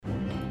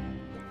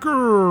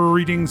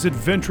Greetings,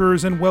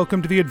 adventurers, and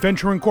welcome to the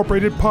Adventure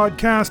Incorporated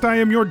podcast. I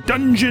am your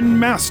dungeon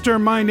master.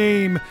 My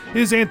name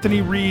is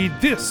Anthony Reed.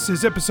 This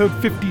is episode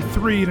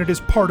 53, and it is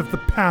part of the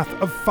Path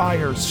of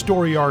Fire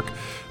story arc,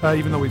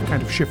 even though we've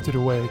kind of shifted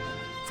away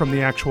from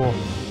the actual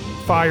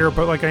fire.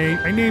 But like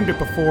I named it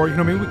before,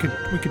 maybe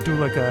we could do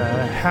like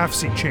a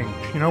half-sea change.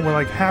 We're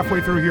like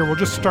halfway through here. We'll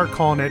just start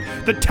calling it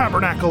the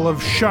Tabernacle of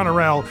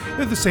Shannarel.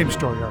 They're the same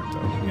story arc,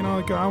 though.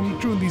 I'm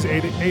doing these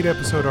eight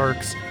episode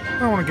arcs. I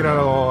don't want to get out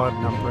of all that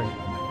numbering.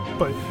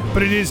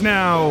 But it is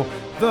now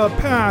the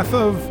Path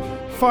of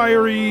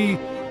Fiery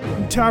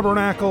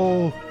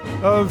Tabernacle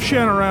of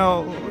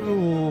Shannarel.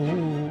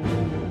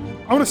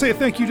 I want to say a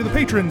thank you to the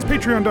patrons.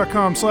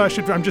 Patreon.com/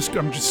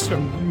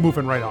 I'm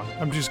moving right on.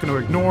 I'm just going to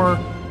ignore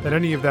that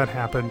any of that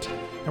happened,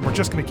 and we're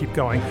just going to keep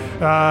going.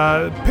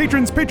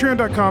 Patrons,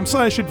 patreon.com/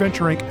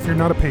 Adventure Inc. If you're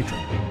not a patron,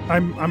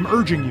 I'm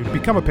urging you to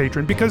become a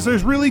patron because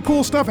there's really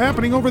cool stuff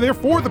happening over there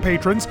for the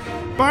patrons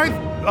by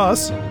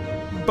us.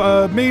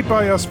 Made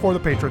by us for the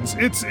patrons.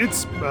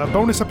 It's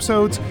bonus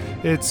episodes.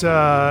 It's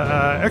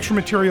extra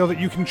material that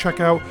you can check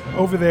out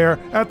over there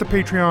at the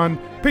Patreon,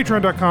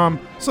 patreon.com/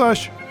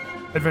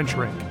 Adventure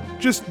Inc.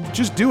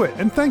 Just do it,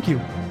 and thank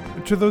you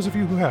to those of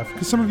you who have,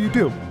 because some of you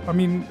do. I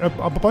mean,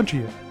 a bunch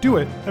of you do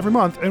it every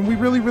month, and we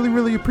really, really,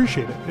 really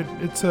appreciate it.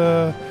 It's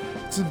a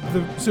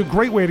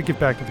great way to give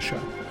back to the show.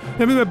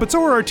 But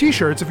so are our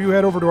t-shirts. If you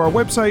head over to our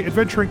website,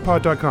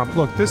 adventuringpod.com.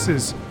 Look, this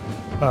is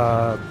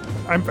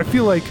I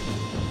feel like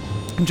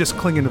I'm just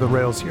clinging to the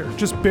rails here,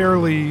 just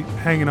barely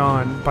hanging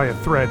on by a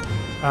thread.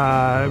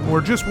 We're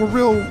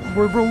real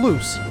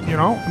loose,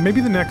 Maybe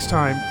the next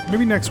time,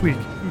 maybe next week.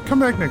 Come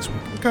back next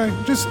week, okay?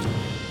 Just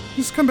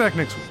come back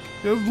next week.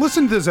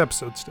 Listen to this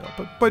episode still,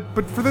 but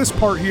for this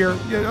part here,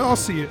 yeah, I'll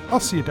see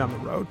you down the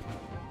road.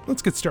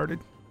 Let's get started.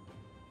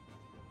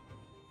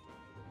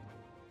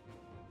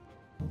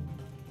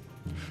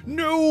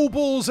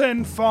 Nobles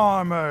and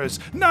farmers,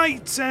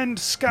 knights and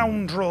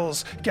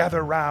scoundrels,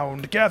 gather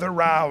round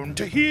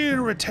to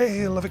hear a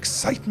tale of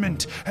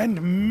excitement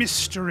and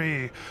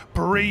mystery.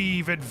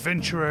 Brave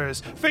adventurers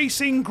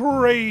facing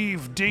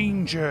grave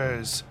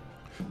dangers.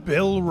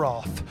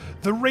 Belroth,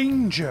 the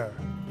ranger.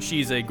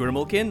 She's a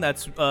Grimalkin,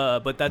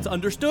 but that's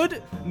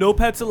understood. No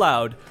pets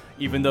allowed,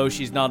 even though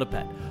she's not a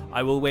pet.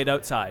 I will wait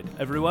outside.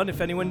 Everyone,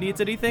 if anyone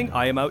needs anything,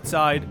 I am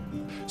outside.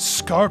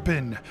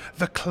 Scarpin,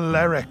 the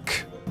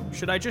cleric.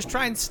 Should I just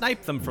try and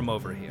snipe them from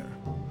over here?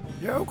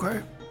 Yeah,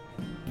 okay.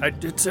 I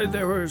did say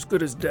they were as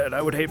good as dead.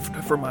 I would hate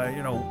for my,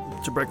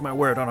 to break my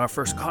word on our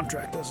first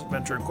contract as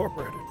Adventure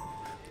Incorporated.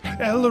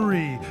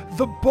 Ellery,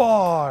 the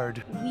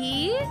bard.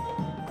 We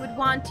would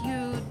want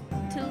you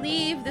to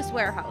leave this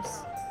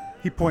warehouse.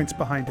 He points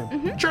behind him.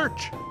 Mm-hmm.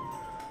 Church.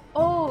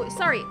 Oh,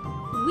 sorry.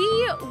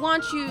 We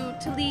want you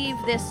to leave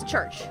this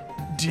church.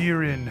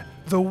 Deerin,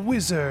 the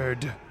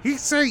wizard. He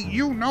say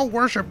you no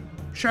worship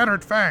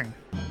Shattered Fang.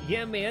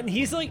 Yeah, man,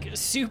 he's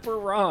super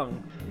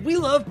wrong. We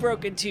love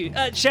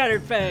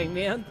Shattered Fang,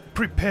 man.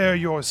 Prepare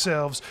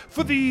yourselves,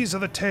 for these are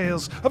the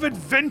tales of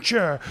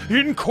Adventure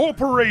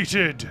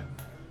Incorporated.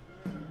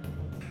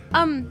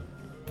 I'm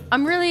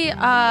really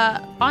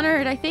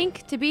honored, I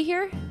think, to be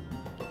here.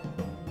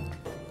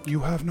 You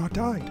have not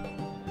died.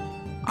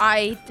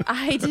 I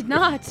did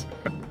not.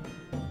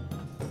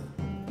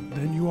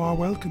 Then you are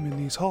welcome in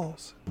these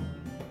halls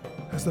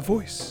as the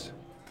voice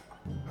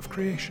of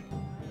creation.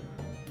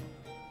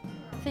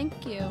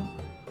 Thank you.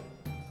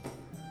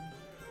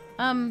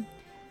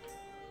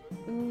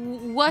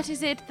 What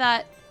is it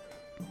that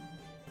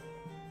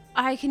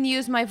I can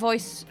use my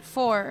voice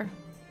for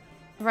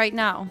right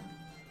now?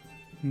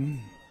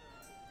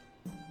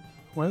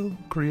 Well,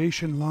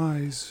 creation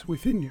lies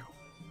within you,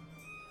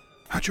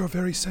 at your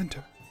very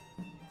center.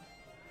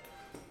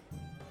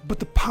 But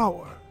the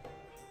power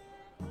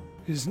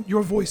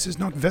your voice is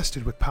not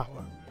vested with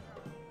power.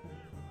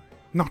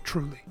 Not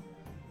truly.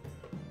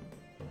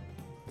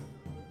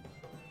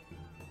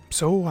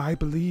 So I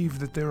believe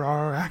that there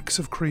are acts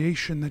of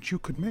creation that you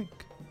could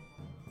make.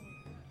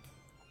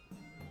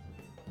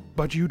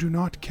 But you do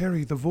not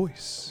carry the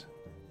voice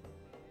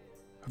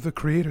of the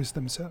creators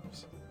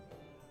themselves.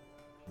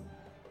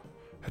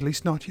 At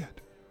least not yet.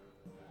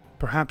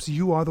 Perhaps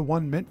you are the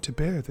one meant to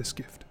bear this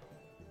gift.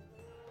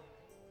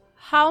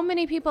 How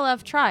many people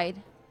have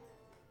tried?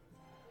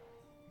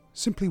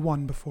 Simply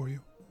one before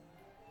you.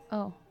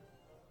 Oh.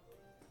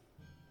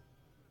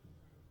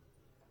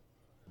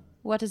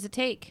 What does it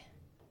take?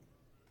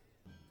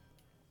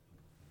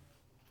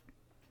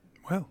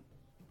 Well,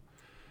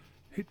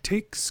 it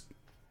takes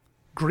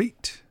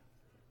great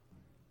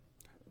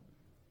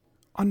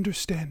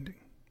understanding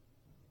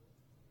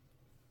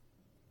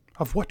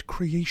of what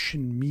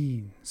creation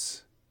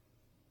means,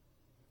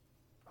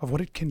 of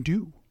what it can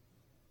do,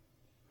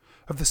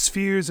 of the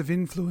spheres of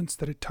influence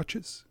that it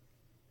touches,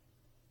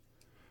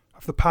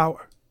 of the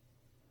power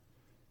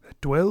that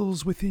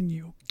dwells within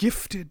you,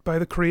 gifted by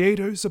the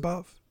creators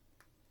above,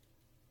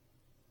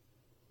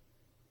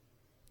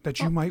 that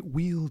you might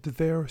wield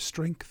their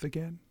strength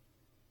again.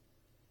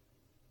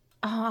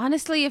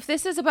 Honestly, if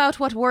this is about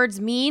what words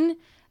mean,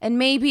 and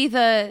maybe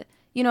the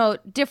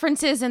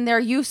differences in their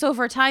use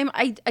over time,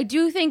 I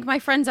do think my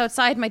friends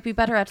outside might be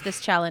better at this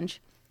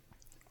challenge.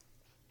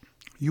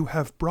 You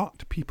have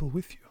brought people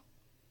with you.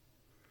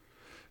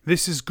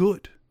 This is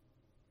good.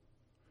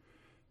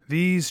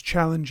 These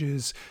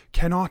challenges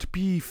cannot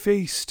be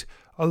faced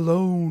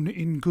alone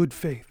in good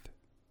faith.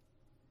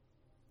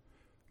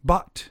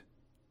 But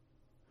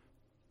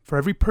for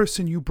every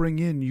person you bring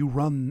in, you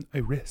run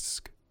a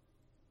risk.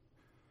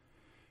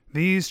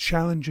 These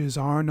challenges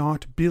are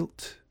not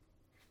built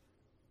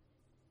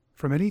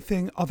from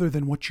anything other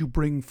than what you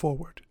bring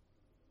forward.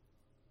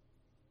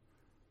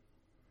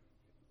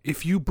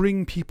 If you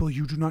bring people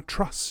you do not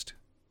trust,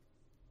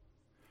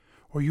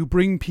 or you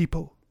bring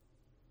people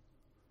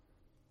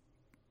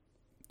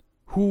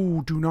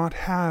who do not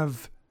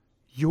have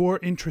your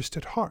interest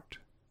at heart,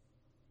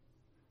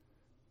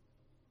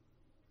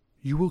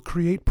 you will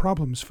create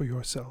problems for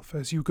yourself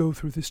as you go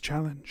through this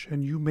challenge,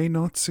 and you may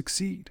not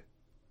succeed.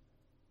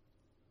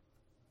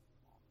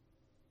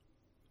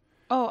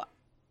 Oh,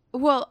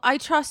 well, I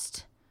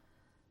trust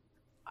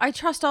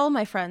all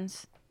my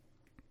friends.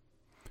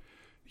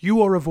 You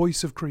are a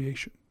voice of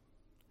creation.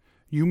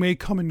 You may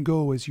come and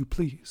go as you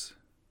please.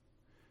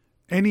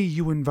 Any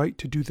you invite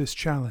to do this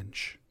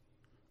challenge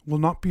will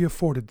not be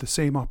afforded the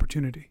same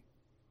opportunity.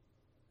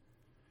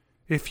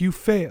 If you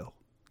fail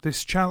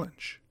this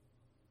challenge,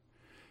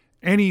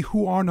 any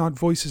who are not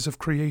voices of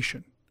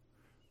creation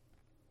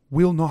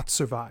will not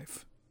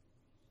survive.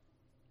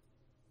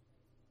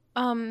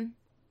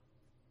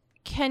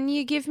 Can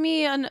you give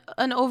me an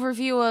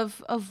overview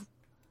of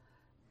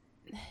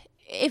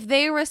if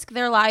they risk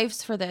their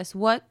lives for this,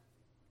 what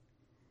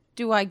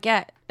do I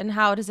get, and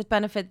how does it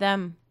benefit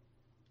them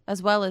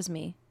as well as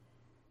me?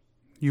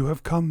 You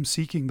have come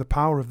seeking the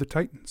power of the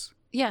Titans.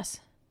 Yes.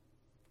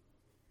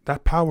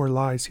 That power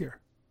lies here.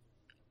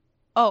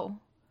 Oh,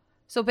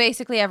 so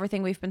basically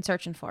everything we've been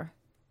searching for.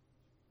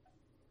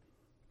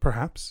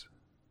 Perhaps,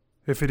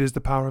 if it is the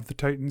power of the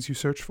Titans you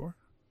search for.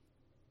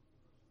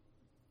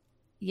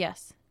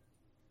 Yes.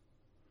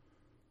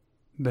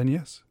 Then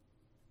yes.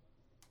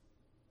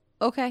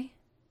 Okay.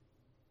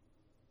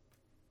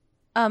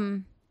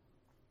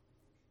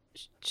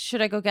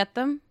 Should I go get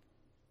them?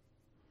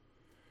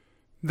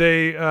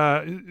 They,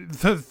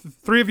 the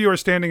three of you are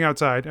standing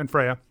outside, and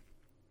Freya.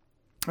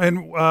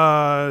 And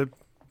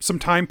some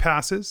time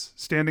passes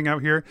standing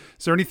out here.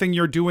 Is there anything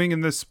you're doing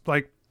in this,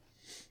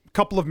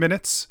 couple of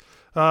minutes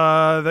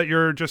that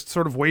you're just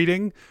sort of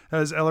waiting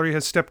as Ellery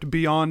has stepped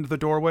beyond the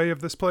doorway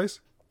of this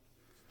place?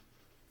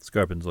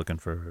 Scarpin's looking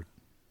for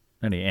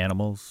any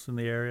animals in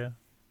the area.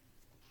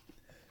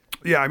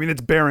 Yeah, I mean,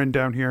 it's barren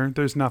down here.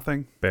 There's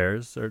nothing.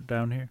 Bears are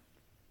down here?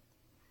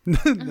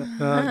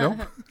 No.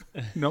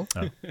 No.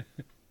 Oh.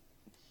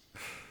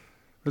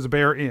 There's a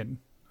bear inn.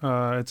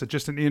 It's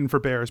just an inn for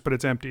bears, but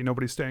it's empty.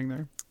 Nobody's staying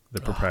there.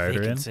 The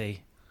proprietor inn?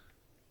 Vacancy.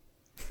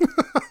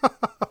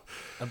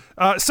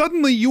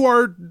 Suddenly, you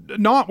are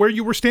not where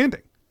you were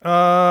standing.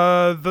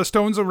 The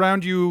stones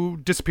around you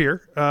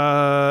disappear,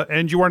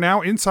 and you are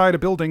now inside a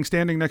building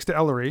standing next to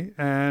Ellery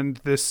and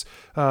this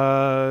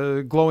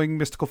glowing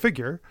mystical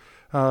figure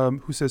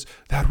who says,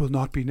 "That will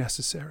not be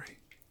necessary."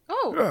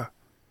 Oh.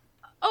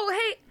 Oh,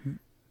 hey.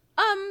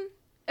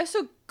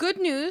 So good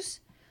news.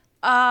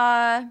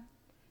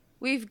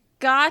 We've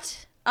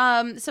got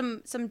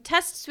some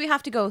tests we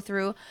have to go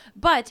through,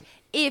 but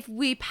if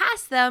we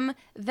pass them,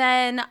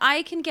 then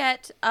I can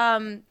get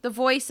the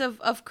voice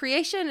of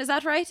creation. Is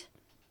that right?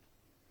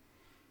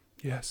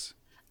 Yes.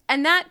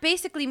 And that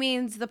basically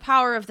means the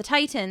power of the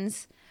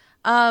Titans,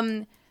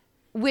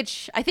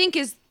 which I think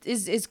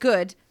is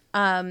good.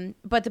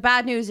 But the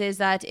bad news is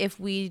that if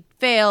we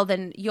fail,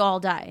 then you all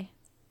die.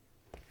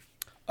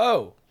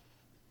 Oh.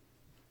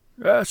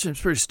 That seems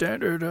pretty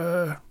standard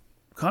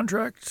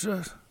contract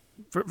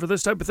for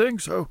this type of thing.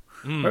 So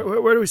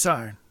where do we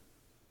sign?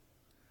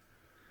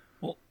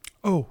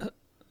 Oh,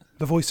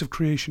 the voice of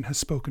creation has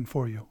spoken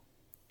for you.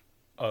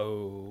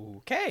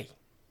 Okay.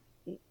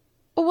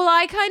 Well,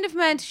 I kind of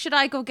meant, should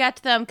I go get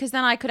them? Because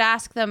then I could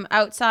ask them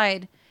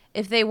outside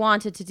if they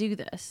wanted to do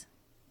this.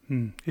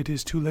 It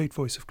is too late,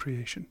 voice of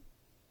creation.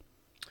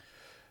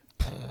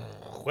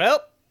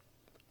 Well.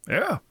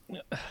 Yeah.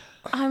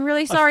 I'm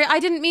really sorry. I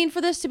didn't mean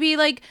for this to be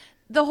like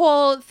the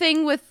whole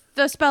thing with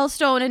the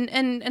Spellstone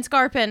and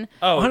Scarpin.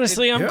 Oh,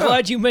 honestly, I'm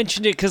glad you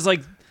mentioned it because,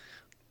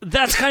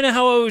 that's kind of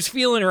how I was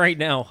feeling right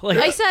now.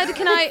 I said,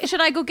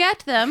 should I go get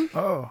them?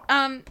 Oh.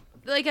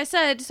 Like I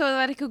said, so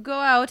that I could go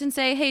out and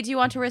say, hey, do you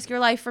want to risk your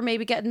life for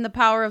maybe getting the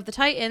power of the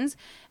Titans?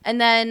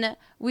 And then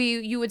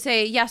you would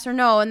say yes or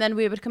no, and then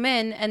we would come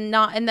in and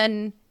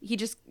then he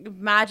just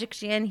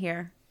magics you in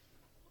here.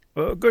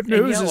 Well, good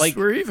news is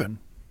we're even.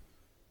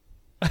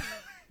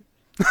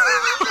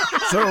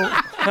 So,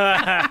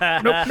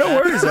 no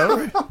worries,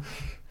 Ellery.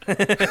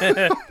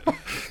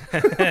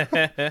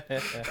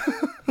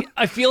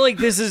 I feel like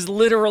this is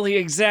literally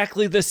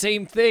exactly the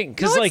same thing.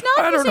 No, it's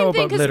not the same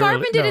thing, because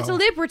Scarpin did it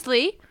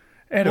deliberately.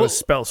 And it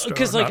was Spellstone.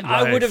 Because,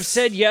 I would have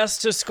said yes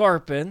to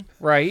Scarpin,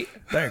 right?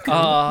 Thank you.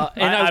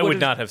 And I would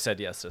not have said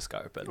yes to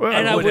Scarpin. Well,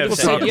 and I would have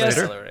said yes.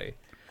 Hillary.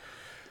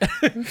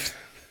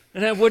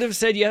 And I would have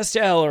said yes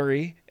to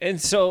Ellery, and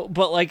so,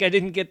 but like I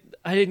didn't get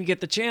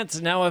the chance,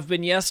 and now I've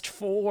been yesed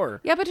for.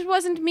 Yeah, but it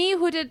wasn't me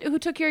who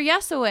took your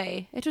yes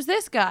away. It was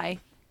this guy.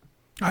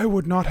 I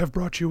would not have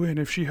brought you in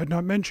if she had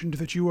not mentioned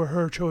that you were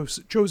her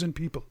chosen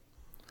people.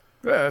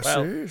 Yeah,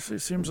 Well- see, it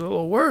seems a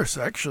little worse,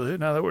 actually,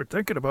 now that we're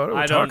thinking about it. We're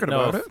I don't talking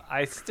know. about it.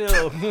 I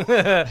still.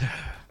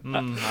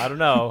 I don't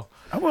know.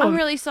 I'm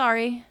really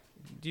sorry.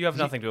 You have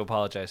nothing to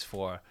apologize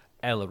for,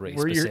 Ellery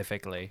Were you-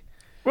 specifically.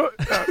 What?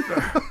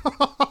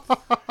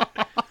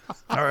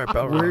 All right,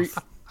 Belroth.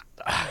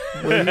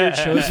 We're your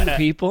chosen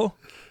people.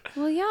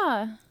 Well,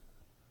 yeah.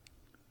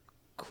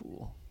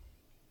 Cool.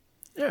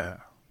 Yeah.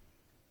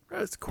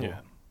 That's cool.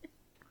 Yeah.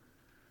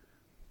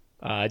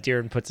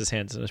 Darren puts his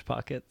hands in his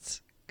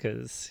pockets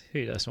because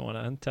he doesn't want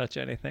to touch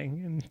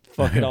anything and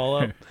fuck it all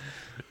up.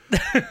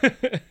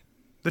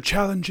 The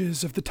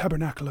challenges of the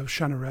Tabernacle of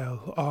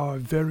Chanarel are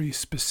very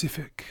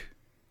specific.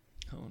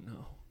 Oh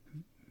no.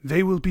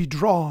 They will be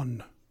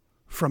drawn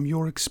from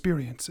your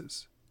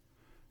experiences,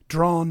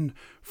 drawn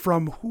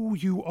from who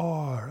you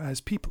are as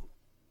people.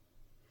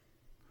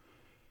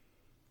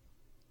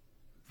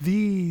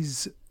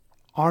 These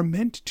are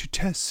meant to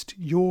test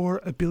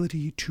your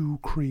ability to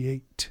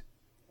create.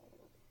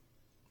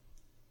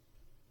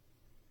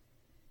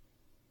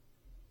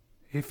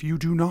 If you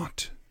do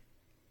not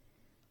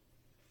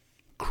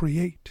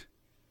create,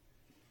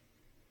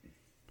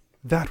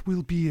 that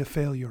will be a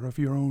failure of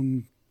your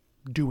own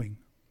doing.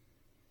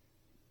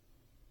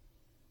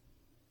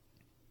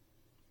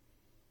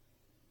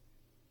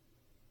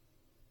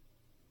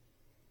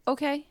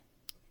 Okay.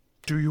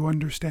 Do you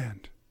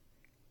understand?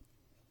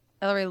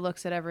 Ellery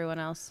looks at everyone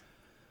else.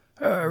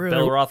 Really,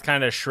 Belroth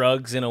kind of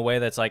shrugs in a way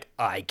that's like,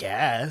 I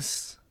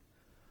guess.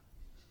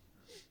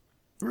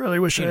 really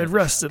wish I had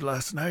rested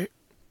last night.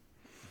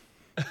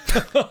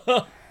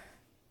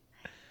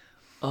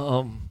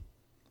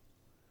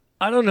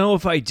 I don't know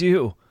if I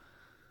do.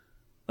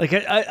 Like,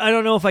 I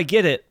don't know if I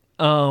get it.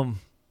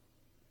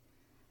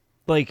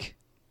 Like,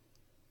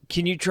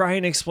 can you try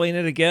and explain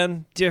it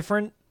again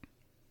different?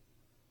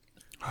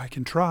 I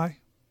can try.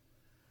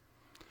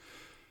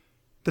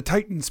 The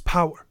Titan's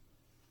power.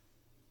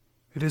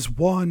 It is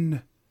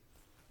one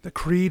that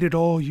created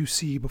all you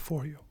see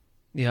before you.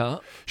 Yeah.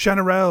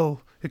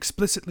 Chanarel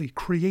explicitly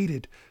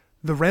created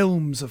the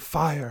realms of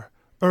fire,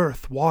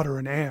 earth, water,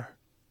 and air.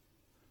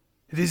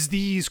 It is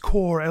these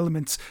core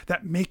elements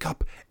that make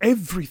up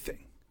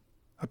everything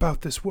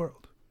about this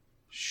world.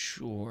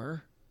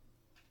 Sure.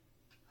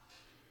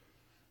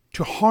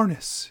 To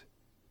harness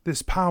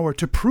this power,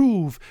 to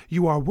prove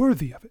you are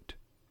worthy of it,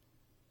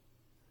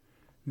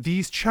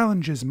 these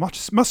challenges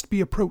must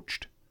be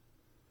approached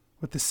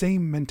with the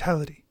same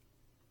mentality,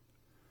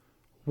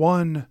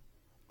 one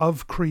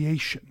of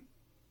creation.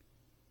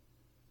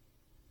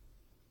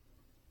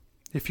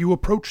 If you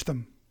approach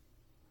them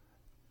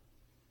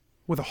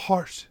with a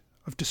heart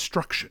of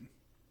destruction,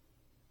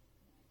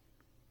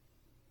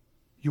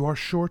 you are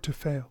sure to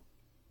fail.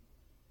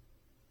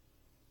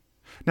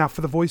 Now,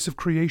 for the voice of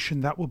creation,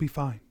 that will be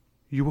fine.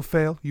 You will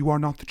fail. You are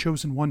not the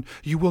chosen one.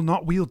 You will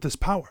not wield this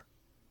power.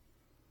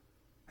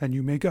 And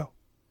you may go.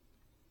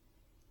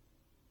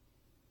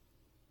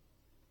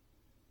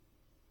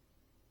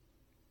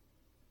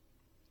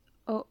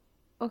 Oh,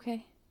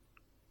 okay.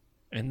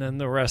 And then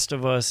the rest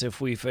of us, if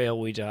we fail,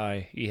 we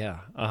die. Yeah.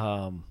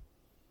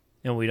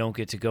 And we don't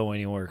get to go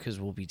anywhere because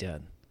we'll be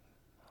dead.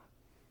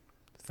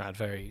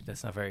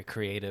 That's not very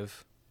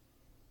creative.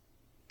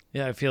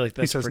 Yeah, I feel like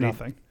He that's says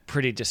nothing.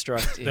 pretty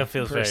destructive. That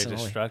feels very personally.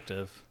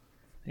 destructive.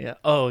 Yeah.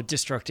 Oh,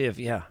 destructive.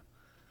 Yeah.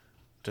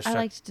 I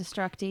liked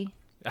Destructy.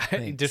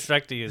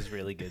 Destructy is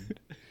really good.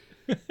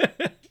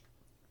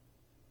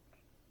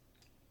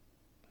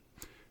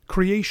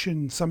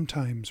 Creation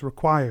sometimes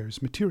requires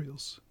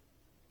materials.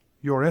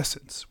 Your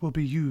essence will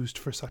be used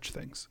for such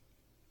things.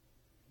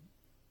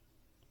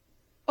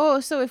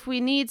 Oh, so if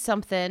we need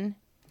something,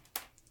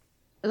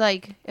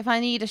 like if I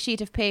need a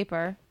sheet of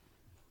paper,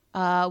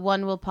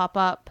 one will pop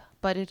up,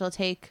 but it'll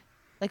take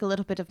like a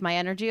little bit of my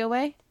energy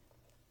away.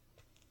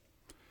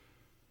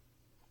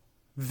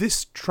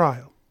 This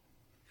trial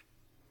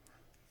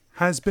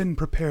has been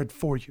prepared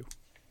for you.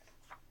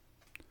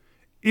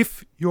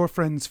 If your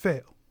friends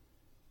fail,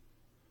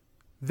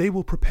 they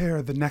will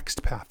prepare the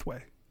next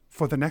pathway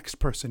for the next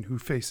person who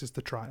faces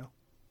the trial.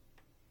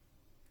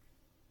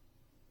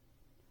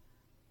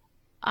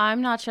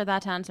 I'm not sure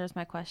that answers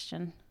my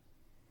question.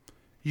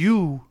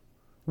 You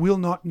will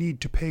not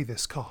need to pay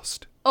this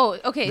cost. Oh,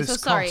 okay, This so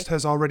sorry. cost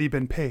has already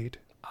been paid.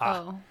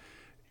 Oh.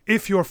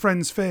 If your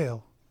friends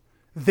fail,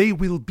 they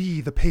will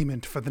be the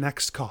payment for the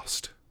next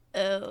cost.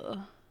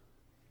 Oh.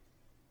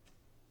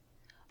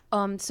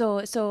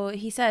 So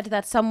he said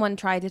that someone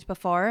tried it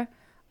before,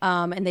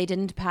 and they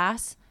didn't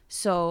pass.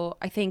 So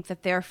I think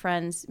that their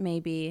friends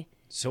maybe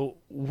So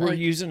we're Like-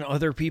 using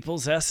other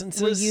people's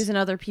essences we're using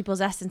other people's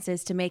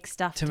essences to make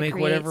stuff to make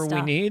create whatever we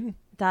stuff. need.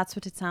 That's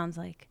what it sounds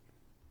like.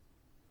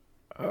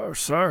 Oh,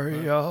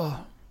 sorry,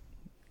 y'all.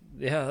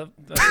 Yeah,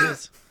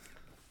 that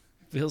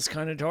feels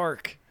kind of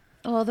dark.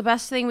 Well, the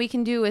best thing we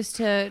can do is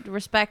to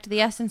respect the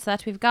essence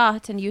that we've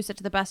got and use it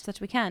to the best that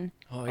we can.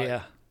 Oh,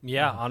 yeah.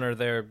 Yeah, honor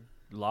their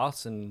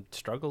loss and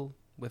struggle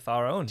with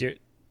our own.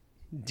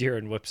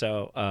 Diran whips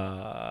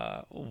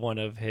out one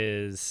of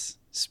his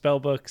spell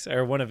books,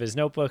 or one of his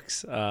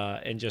notebooks,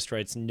 and just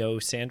writes "no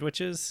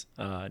sandwiches,"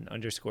 and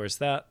underscores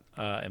that,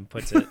 and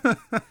puts it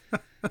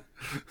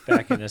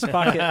back in his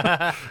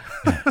pocket.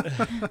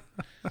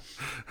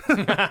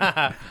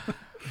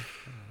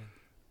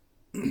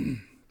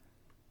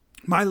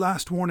 My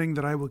last warning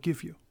that I will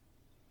give you.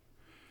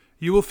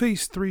 You will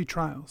face 3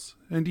 trials,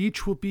 and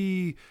each will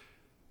be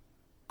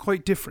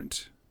quite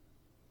different.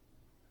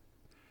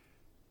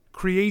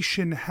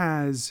 Creation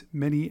has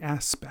many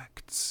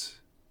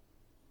aspects,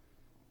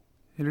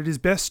 and it is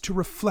best to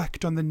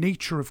reflect on the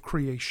nature of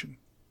creation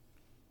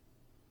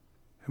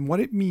and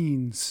what it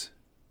means,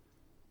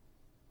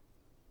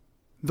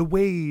 the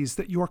ways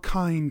that your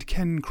kind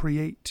can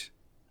create.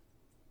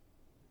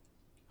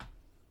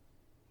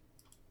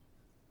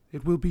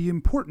 It will be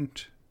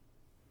important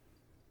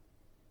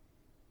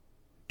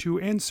to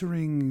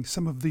answering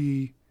some of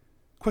the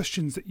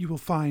questions that you will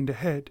find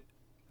ahead,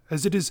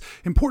 as it is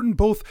important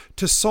both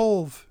to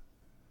solve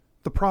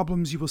the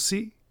problems you will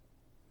see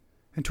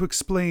and to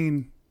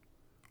explain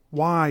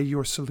why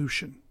your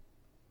solution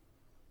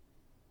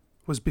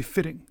was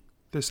befitting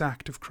this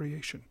act of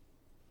creation.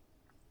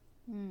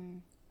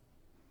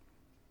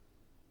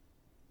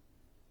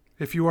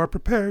 If you are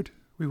prepared,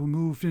 we will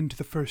move into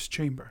the first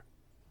chamber.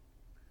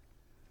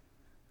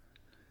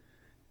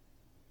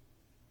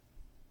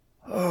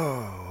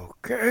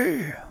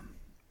 Okay.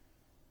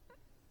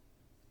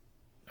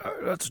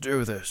 Let's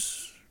do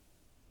this.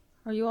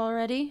 Are you all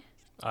ready?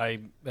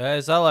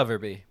 As I'll ever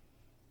be.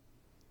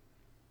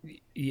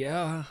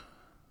 Yeah.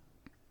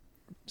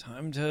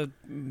 Time to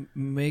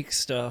make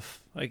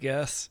stuff, I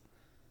guess.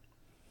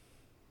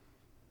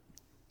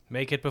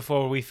 Make it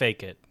before we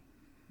fake it.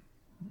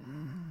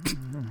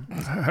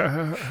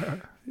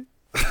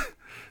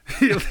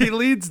 He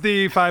leads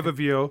the 5 of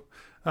you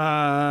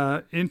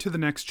into the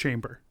next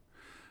chamber.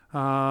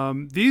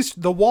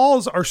 The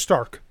walls are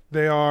stark.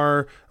 They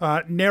are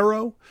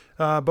narrow,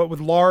 but with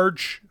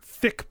large,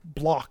 thick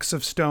blocks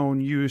of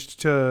stone used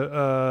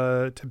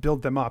to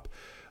build them up.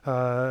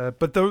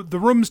 But the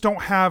rooms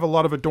don't have a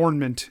lot of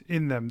adornment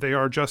in them. They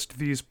are just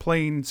these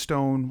plain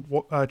stone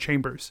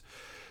chambers.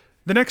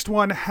 The next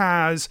one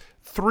has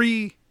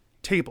 3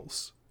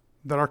 tables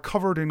that are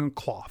covered in a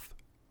cloth.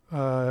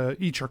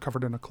 Each are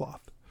covered in a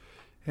cloth.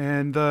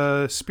 And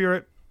the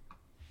spirit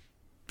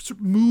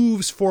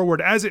moves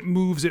forward. As it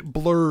moves, it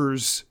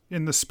blurs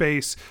in the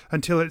space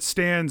until it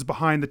stands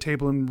behind the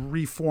table and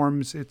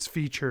reforms its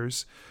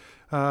features.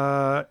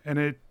 And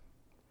it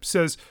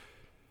says,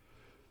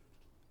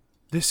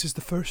 "This is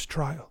the first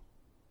trial.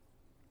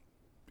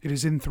 It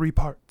is in 3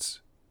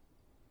 parts.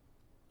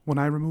 When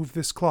I remove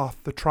this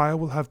cloth, the trial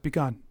will have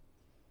begun."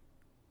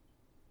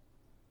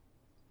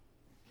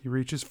 He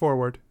reaches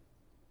forward.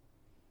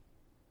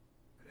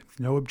 With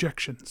no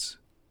objections,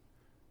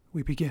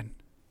 we begin.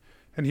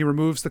 And he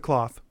removes the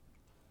cloth.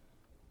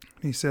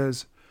 He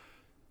says,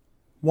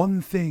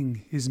 "One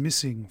thing is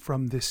missing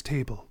from this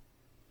table.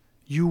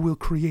 You will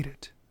create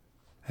it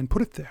and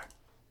put it there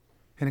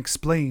and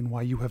explain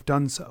why you have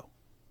done so."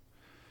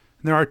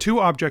 And there are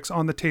 2 objects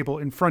on the table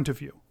in front of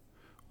you.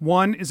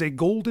 One is a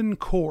golden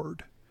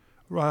cord,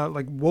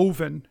 like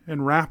woven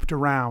and wrapped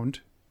around,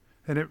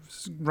 and it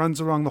runs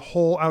along the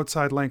whole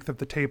outside length of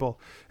the table.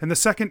 And the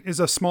second is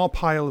a small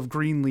pile of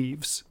green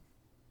leaves.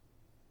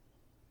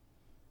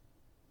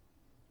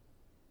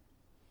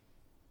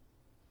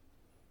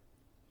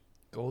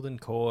 Golden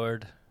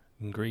cord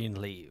and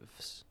green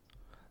leaves.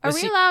 Are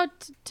we allowed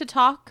to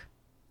talk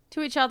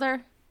to each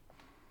other?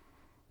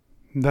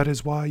 That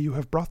is why you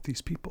have brought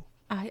these people.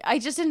 I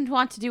just didn't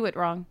want to do it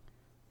wrong.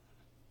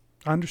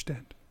 I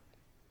understand.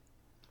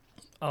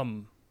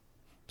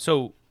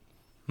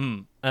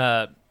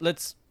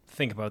 Let's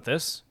think about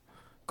this.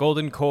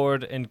 Golden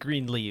cord and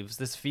green leaves.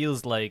 This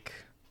feels like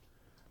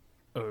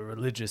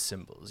religious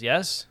symbols,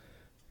 yes?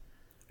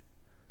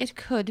 It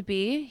could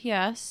be,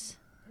 yes.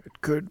 It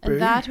could be.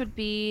 And that would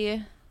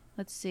be,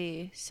 let's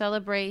see,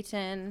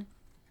 celebrating.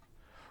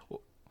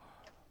 Well,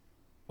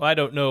 I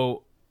don't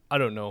know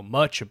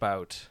much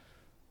about,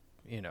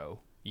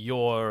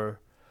 your,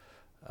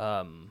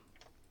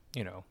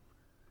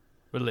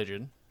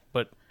 religion.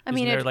 But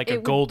isn't there a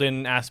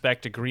golden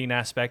aspect, a green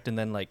aspect, and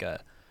then like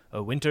a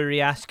wintry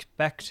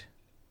aspect?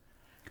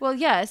 Well,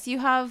 yes,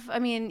 you've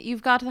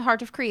got the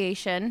Heart of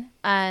Creation,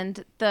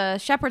 and the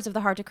shepherds of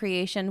the Heart of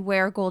Creation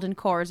wear golden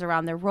cords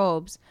around their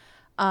robes.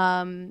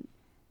 And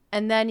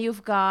then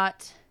you've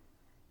got,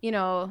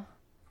 the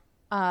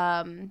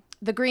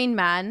Green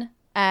Man,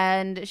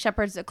 and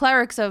shepherds,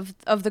 clerics of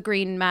the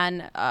Green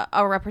Man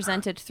are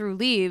represented through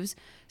leaves.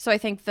 So I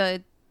think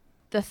the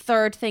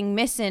third thing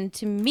missing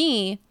to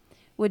me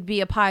would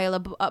be a pile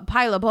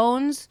of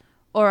bones,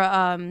 or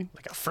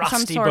like a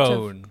frosty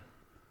bone.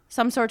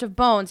 Some sort of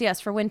bones,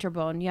 yes, for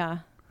Winterbone, yeah.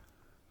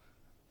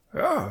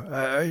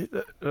 Yeah,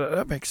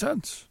 that makes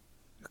sense.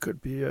 It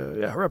could be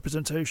a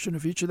representation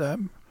of each of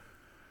them.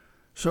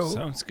 So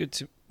Sounds good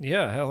to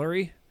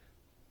Hillary.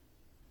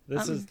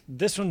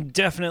 This one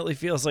definitely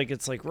feels like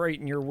it's like right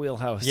in your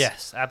wheelhouse.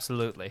 Yes,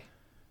 absolutely.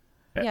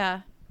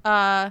 Yeah.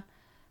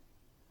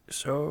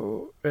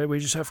 So we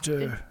just have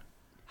to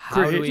How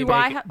do create we Do make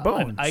I it? ha-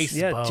 bones. An ice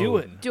Yeah, bone. do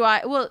it. Do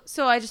I? Well,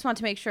 so I just want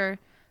to make sure,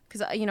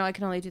 because I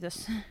can only do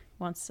this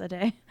once a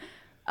day.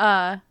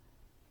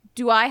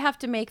 Do I have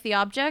to make the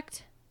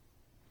object?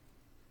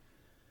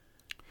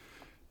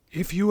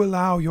 If you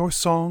allow your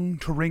song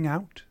to ring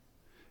out,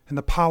 and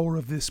the power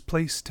of this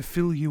place to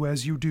fill you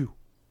as you do,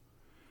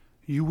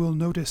 you will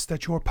notice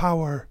that your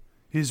power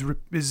is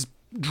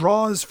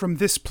draws from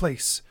this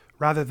place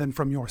rather than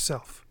from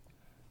yourself.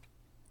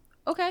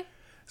 Okay.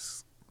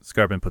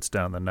 Scarpin puts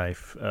down the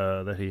knife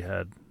that he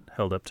had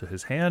held up to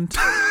his hand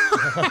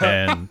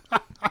and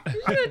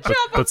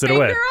puts it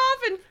away. Off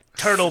and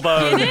Turtle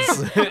bones.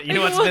 You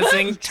know what's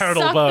missing?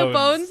 Turtle suck bones. the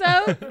bones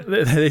out.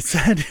 They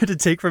said to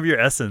take from your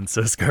essence,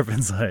 so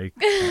Scarpin's like,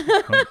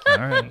 oh, all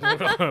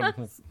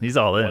right. He's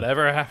all in.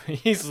 Whatever happened.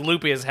 He's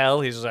loopy as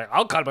hell. He's just like,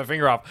 I'll cut my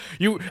finger off.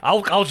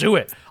 I'll do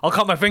it. I'll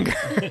cut my finger.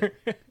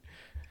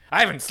 I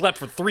haven't slept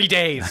for 3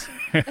 days.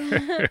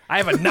 I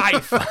have a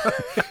knife.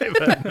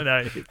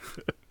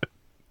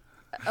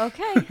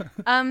 Okay.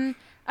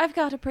 I've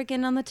got a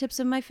pricking on the tips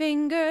of my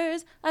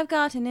fingers. I've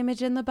got an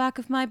image in the back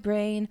of my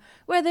brain.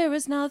 Where there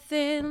is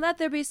nothing, let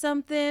there be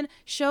something.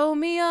 Show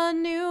me a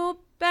new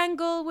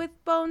bangle with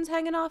bones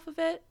hanging off of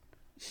it.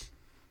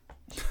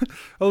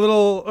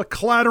 A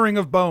clattering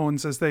of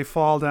bones as they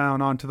fall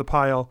down onto the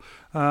pile,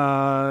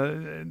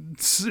 and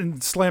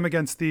slam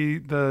against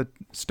the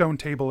stone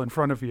table in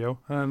front of you.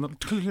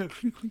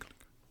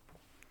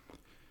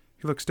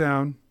 He looks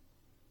down.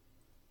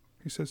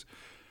 He says,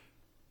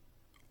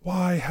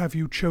 "Why have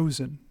you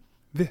chosen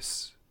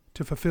this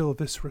to fulfill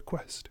this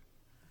request?"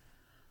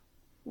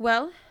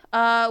 Well,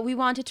 we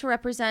wanted to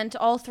represent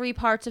all 3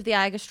 parts of the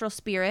Agastral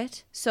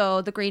spirit.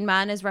 So the green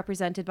man is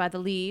represented by the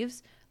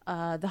leaves.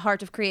 The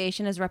heart of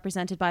creation is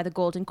represented by the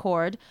golden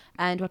cord.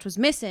 And what was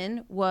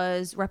missing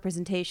was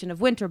representation of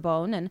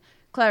Winterbone. And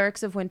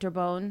clerics of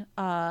Winterbone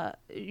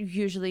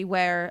usually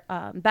wear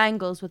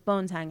bangles with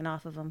bones hanging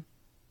off of them.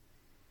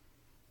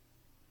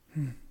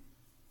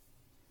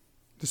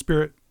 The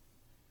spirit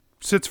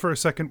sits for a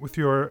second with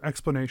your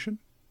explanation.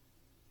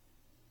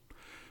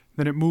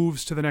 Then it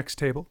moves to the next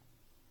table.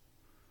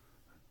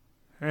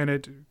 And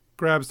it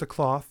grabs the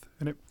cloth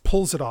and it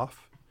pulls it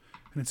off.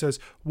 And it says,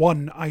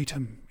 "One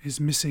item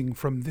is missing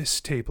from this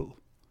table."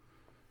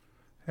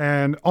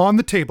 And on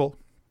the table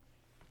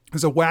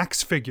is a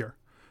wax figure,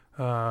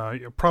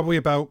 probably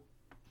about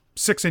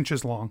 6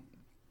 inches long.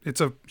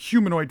 It's a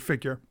humanoid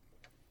figure.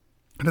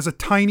 It has a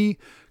tiny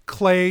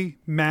clay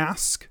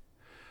mask,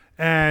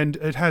 and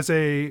it has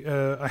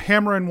a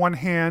hammer in one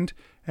hand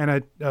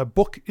and a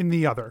book in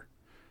the other.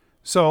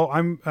 So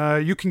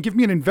you can give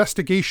me an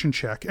investigation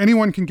check.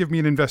 Anyone can give me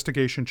an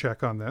investigation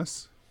check on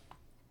this.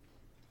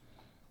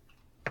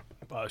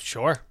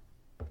 Sure.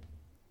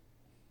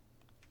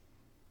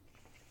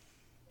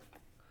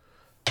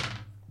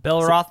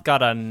 Belroth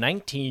got a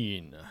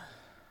 19.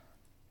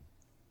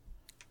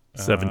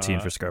 17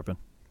 for Scarpin.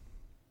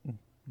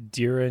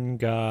 Diren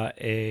got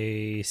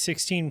a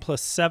 16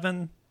 plus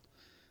 7.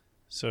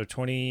 So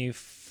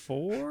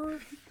 24?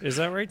 Is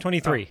that right?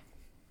 23.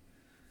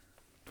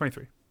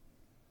 23.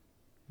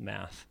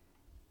 Math.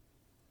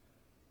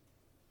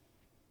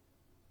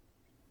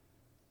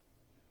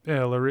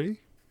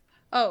 Ellery.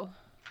 Oh,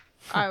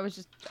 I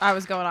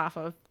was going off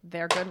of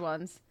their good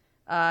ones.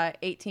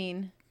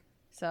 18.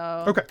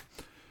 So Okay.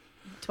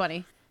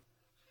 20.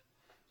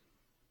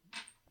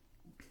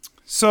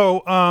 So,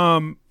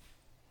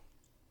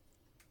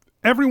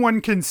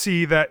 everyone can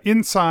see that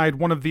inside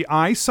one of the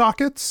eye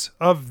sockets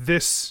of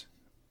this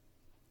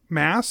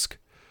mask,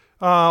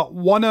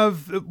 one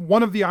of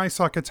the eye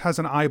sockets has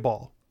an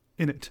eyeball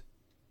in it,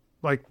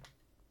 like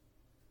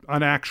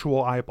an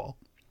actual eyeball.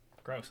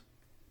 Gross.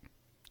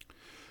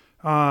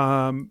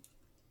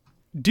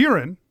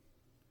 Diren,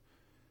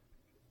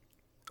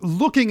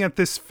 looking at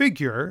this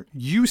figure,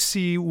 you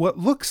see what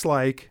looks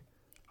like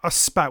a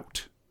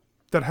spout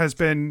that has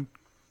been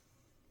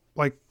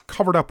like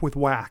covered up with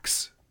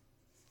wax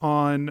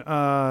on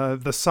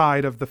the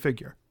side of the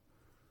figure.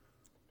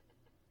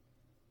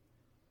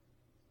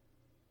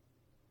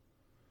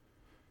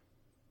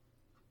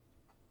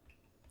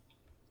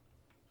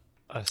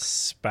 A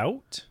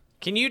spout?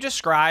 Can you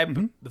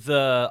describe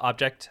the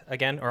object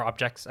again, or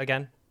objects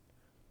again?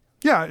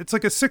 Yeah, it's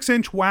like a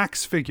 6-inch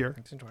wax figure,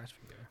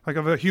 like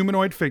of a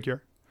humanoid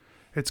figure.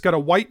 It's got a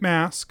white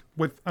mask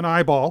with an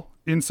eyeball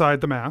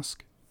inside the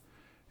mask.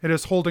 It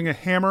is holding a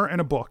hammer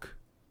and a book.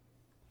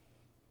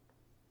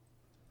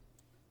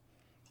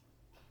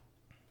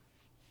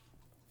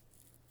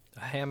 A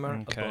hammer,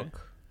 Okay. a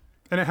book.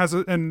 And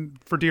and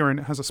for Diren,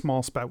 it has a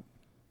small spout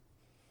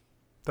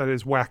that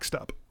is waxed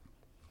up.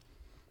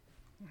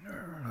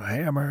 a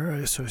hammer I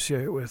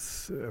associate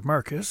with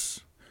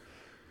Marcus.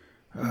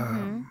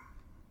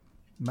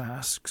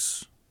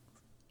 Masks.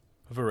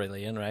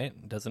 Varillion,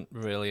 right? Doesn't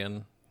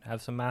Varillion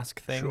have some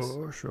mask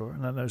things. Sure.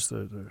 And then there's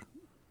the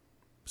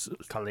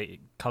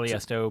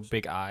Caliesto,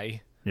 Big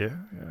Eye. yeah,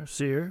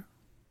 Seer,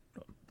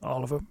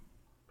 all of them.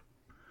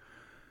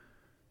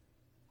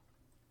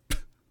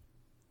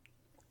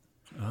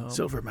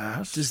 Silver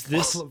Mask. Does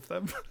this All of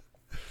them.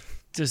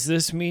 does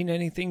this mean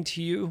anything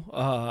to you?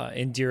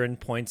 And Diran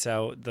points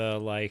out the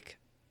like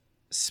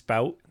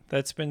spout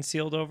that's been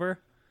sealed over.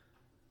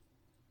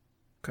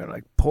 Kind of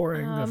like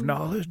pouring of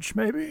knowledge,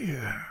 maybe.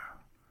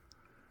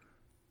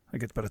 I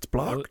guess, but it's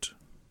blocked.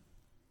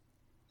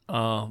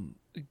 Can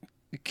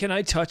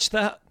I touch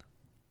that?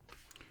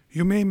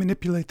 You may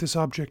manipulate this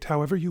object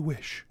however you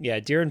wish. Yeah,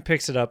 Diran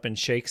picks it up and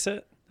shakes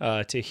it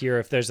to hear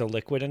if there's a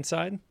liquid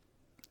inside.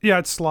 Yeah,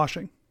 it's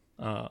sloshing.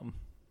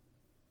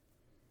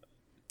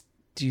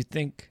 Do you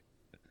think?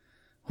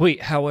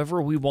 Wait,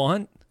 however we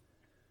want?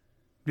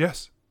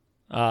 Yes.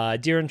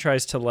 Diran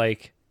tries to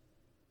like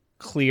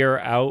clear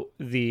out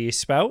the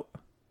spout.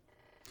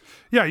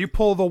 Yeah, you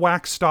pull the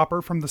wax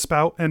stopper from the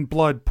spout, and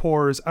blood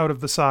pours out of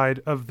the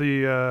side of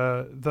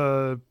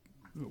the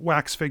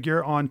wax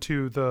figure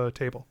onto the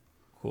table.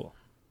 Cool.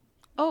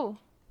 Oh,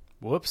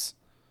 Whoops.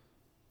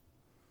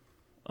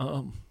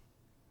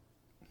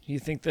 You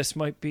think this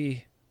might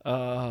be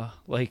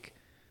like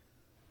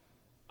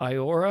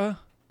Iora,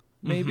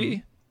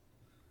 maybe?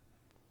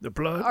 The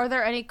blood. are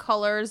there any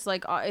colors?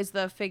 Like, is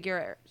the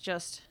figure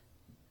just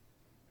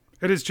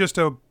It is just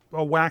a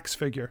wax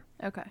figure.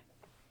 okay?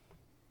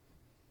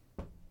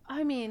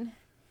 I mean,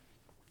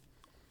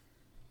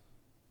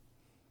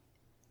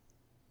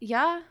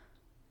 yeah.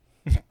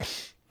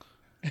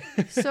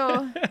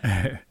 So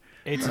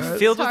It's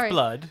filled Sorry. with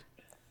blood.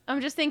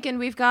 I'm just thinking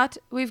we've got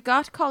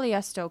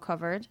Caliesto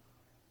covered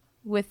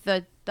with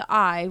the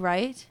eye,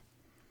 right?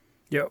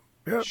 Yep.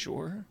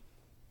 Sure.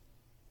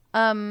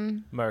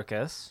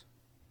 Mercus.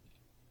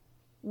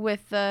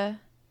 With the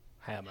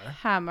Hammer.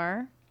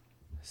 hammer.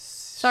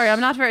 Sorry, I'm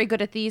not very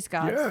good at these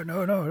gods. Yeah,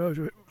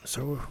 no.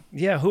 So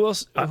Yeah, who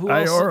else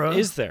Iora.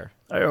 is there?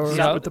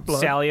 Iora with the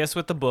blood. Salius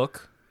with the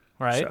book,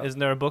 right? Sal- Isn't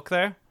there a book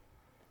there?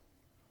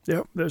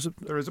 Yep, there is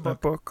a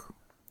book.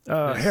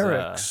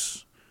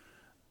 Herix.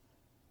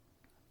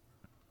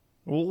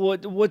 Well,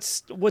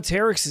 what's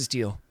Herix's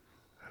deal?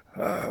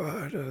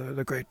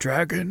 The Great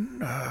Dragon.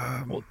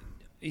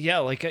 Yeah,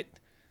 like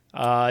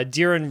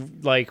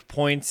Diran like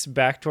points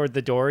back toward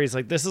the door. He's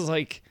like, "This is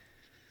like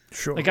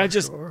Sure. I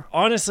just sure.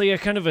 honestly I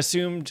kind of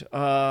assumed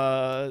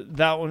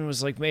that one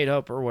was like made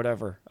up or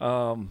whatever.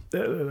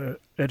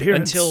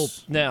 Adherence. Until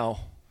now.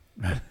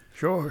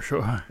 Sure.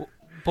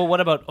 But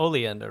what about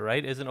Oleander,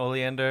 right? Isn't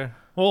Oleander...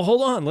 Well,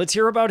 hold on. Let's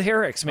hear about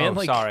Herix, man.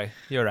 oh, sorry.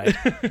 You're right.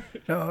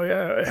 No,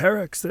 yeah,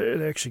 Herix,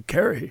 they actually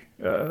carry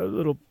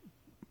little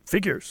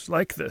figures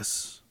like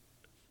this.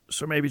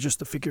 So maybe just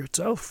the figure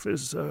itself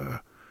is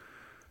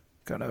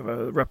kind of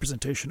a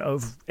representation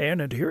of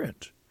an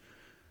adherent.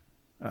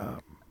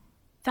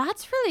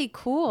 That's really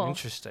cool.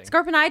 Interesting.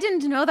 Scorpion, I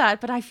didn't know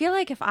that, but I feel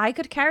like if I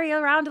could carry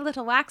around a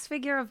little wax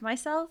figure of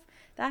myself,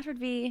 that would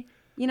be,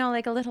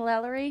 like a little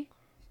Ellery.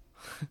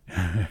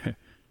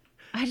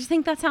 I just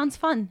think that sounds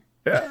fun.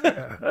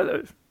 Yeah.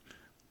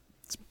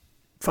 It's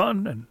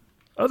fun and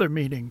other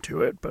meaning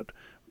to it, but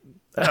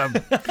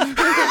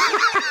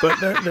but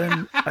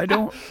then I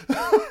don't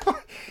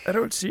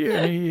see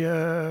any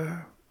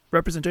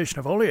representation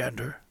of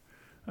Oleander.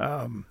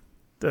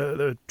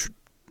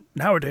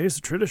 Nowadays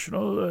the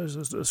traditional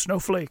the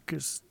snowflake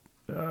is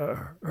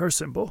her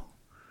symbol.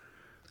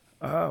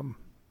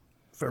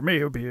 For me,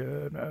 it would be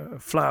a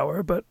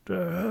flower, but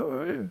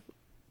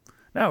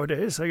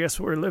nowadays I guess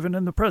we're living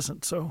in the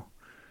present, so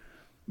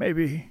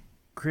maybe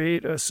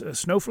create a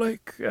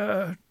snowflake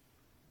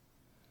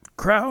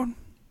crown.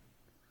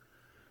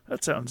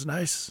 That sounds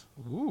nice.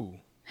 Ooh.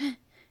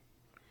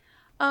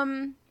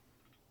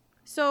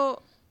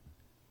 So,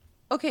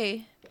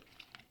 okay.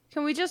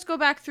 Can we just go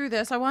back through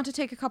this? I want to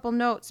take a couple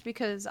notes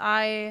because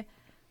like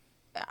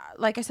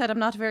I said, I'm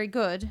not very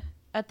good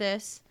at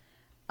this.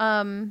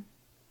 So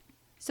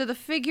the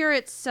figure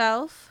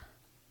itself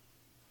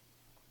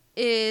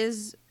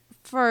is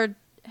for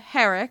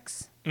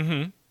Herix.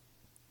 Mm-hmm.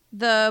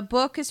 The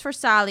book is for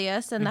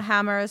Salius, and the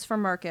hammer is for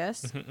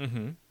Mercus.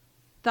 Mm-hmm.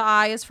 The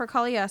eye is for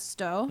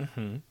Caliesto.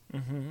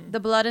 Mm-hmm. The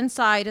blood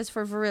inside is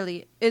for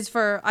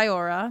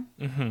Iora.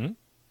 Mm-hmm.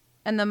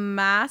 And the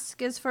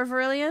mask is for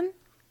Virillion.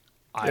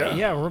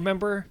 Yeah,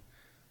 remember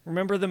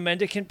the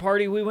mendicant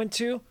party we went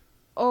to?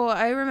 Oh,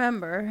 I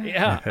remember.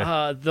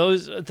 Yeah,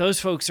 those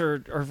folks are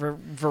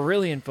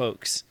Virillion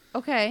folks.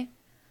 Okay.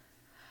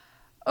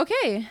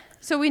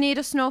 So we need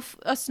a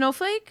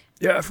snowflake?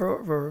 Yeah,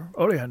 for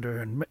Oleander,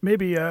 and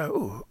maybe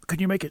can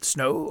you make it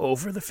snow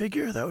over the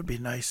figure? That would be a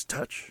nice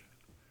touch.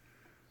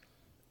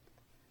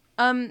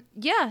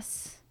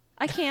 Yes,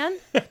 I can.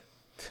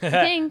 I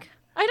think.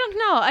 I don't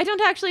know. I don't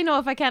actually know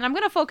if I can. I'm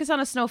going to focus on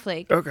a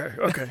snowflake. Okay.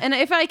 And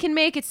if I can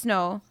make it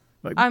snow,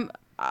 Like-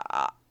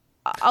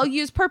 I'll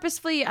use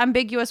purposefully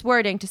ambiguous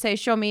wording to say,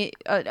 show me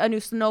a new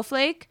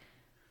snowflake,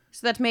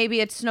 so that maybe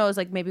it snows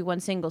like maybe one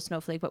single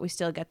snowflake, but we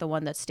still get the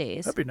one that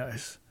stays. That'd be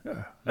nice.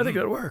 Yeah, I think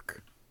that'd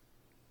work.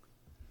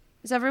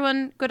 Is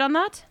everyone good on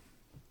that?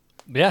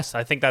 Yes,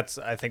 I think that's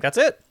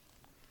it.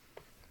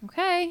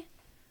 Okay.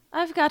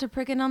 I've got a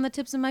pricking on the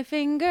tips of my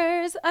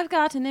fingers. I've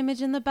got an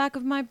image in the back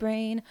of my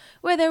brain.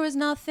 Where there was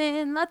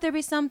nothing, let there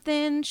be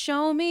something.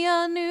 Show me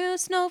a new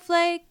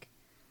snowflake.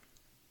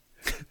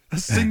 A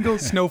single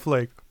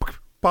snowflake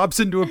pops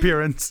into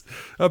appearance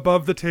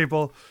above the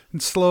table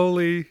and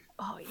slowly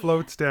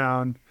floats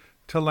down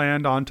to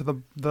land onto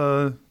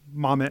the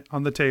mommet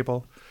on the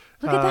table.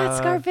 Look at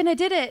that, Scarfin. I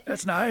did it.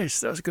 That's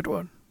nice. That was a good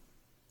one.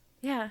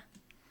 Yeah.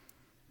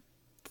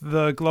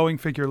 The glowing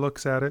figure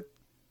looks at it,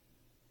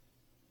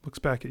 looks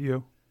back at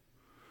you.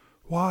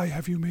 Why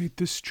have you made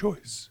this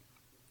choice?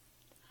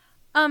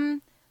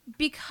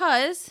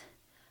 Because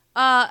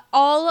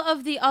all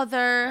of the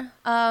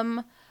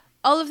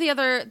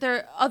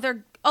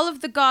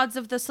gods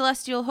of the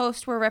celestial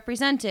host were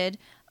represented.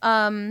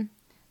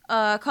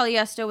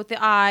 Kaliesto with the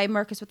eye,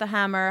 Mercus with the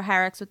hammer,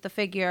 Herax with the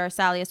figure,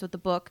 Salius with the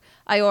book,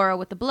 Iora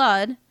with the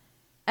blood,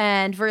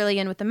 and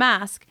Verlian with the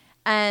mask.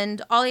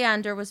 And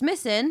Oleander was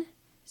missing,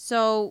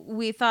 so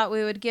we thought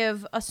we would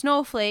give a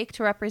snowflake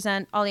to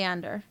represent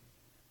Oleander.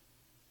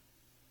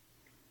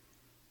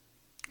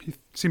 He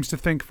seems to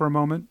think for a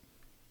moment.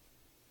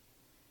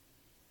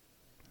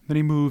 Then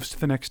he moves to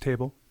the next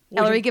table.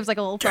 Ellery gives like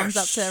a little thumbs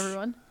up to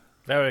everyone.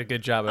 Very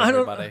good job,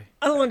 everybody.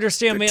 I don't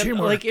understand, man.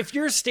 teamwork. Like, if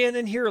you're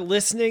standing here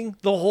listening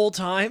the whole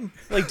time,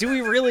 like, do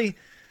we really,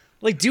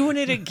 like, doing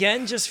it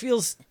again just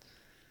feels...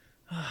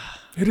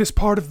 It is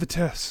part of the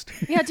test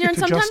Yeah, Darren, to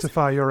sometimes...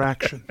 justify your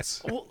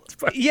actions. Well,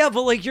 yeah,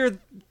 but, like, you're...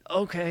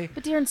 Okay.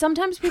 But Darren,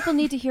 sometimes people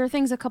need to hear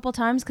things a couple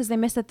times because they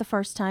missed it the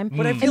first time.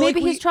 But I And feel like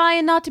maybe he's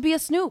trying not to be a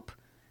snoop.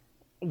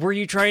 Were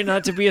you trying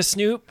not to be a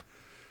snoop?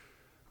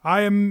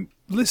 I am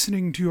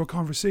listening to your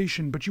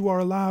conversation, but you are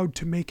allowed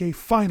to make a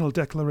final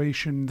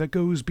declaration that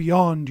goes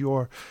beyond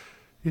your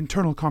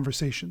internal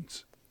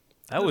conversations.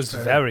 That was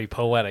very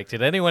poetic.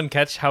 Did anyone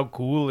catch how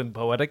cool and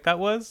poetic that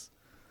was?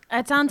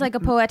 It sounds like a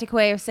poetic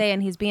way of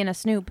saying he's being a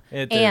snoop.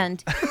 It did.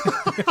 And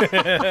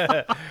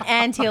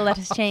and he'll let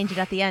us change it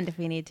at the end if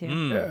we need to.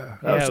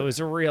 Yeah, it was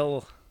a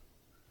real...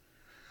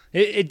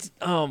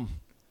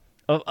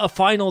 A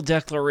final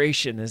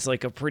declaration is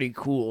like a pretty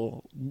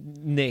cool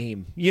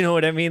name. You know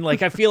what I mean?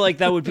 Like, I feel like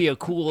that would be a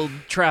cool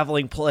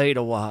traveling play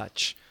to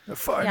watch. The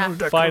final Yeah.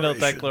 declaration. Final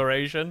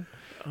declaration.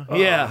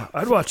 Yeah.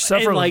 I'd watch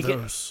several like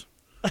of those.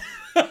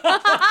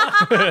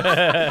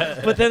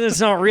 But then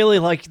it's not really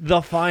like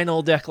the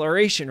final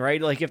declaration,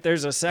 right? Like, if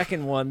there's a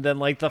second one, then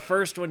like the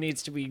first one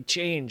needs to be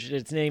changed.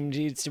 Its name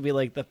needs to be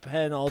like the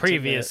penultimate.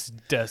 Previous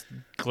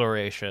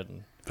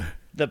declaration.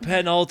 The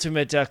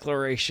penultimate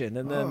declaration.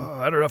 And then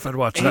I don't know if I'd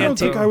watch I that. don't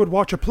think I would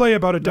watch a play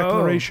about a No.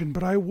 declaration,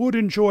 but I would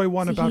enjoy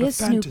one See, about he a is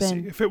fantasy.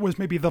 snooping. If it was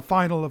maybe the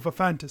final of a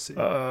fantasy.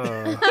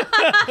 But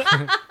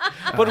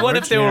what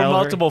if there were Ellery.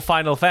 multiple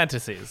Final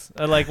Fantasies?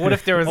 Like, what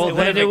if there was? well, what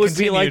then if it would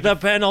be like continued? the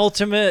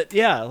penultimate,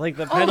 like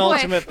the Oh, boy.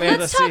 penultimate fantasy.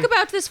 Let's talk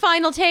about this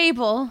final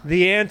table.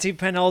 the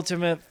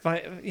anti-penultimate,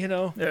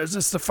 Is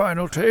this the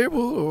final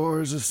table,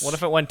 or is this... What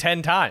if it went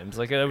 10 times?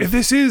 Like, If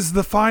this is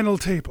the final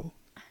table,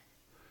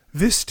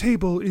 this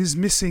table is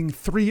missing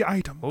 3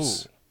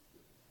 items. Ooh.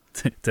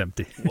 It's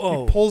empty.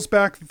 Whoa. He pulls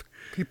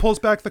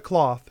back the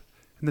cloth,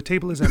 and the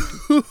table is empty.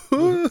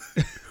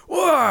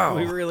 Wow!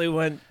 We really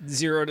went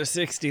 0 to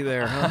 60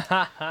 there,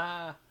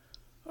 huh?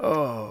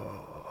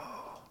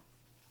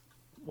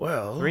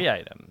 Well, 3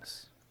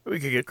 items. we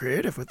could get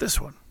creative with this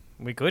one.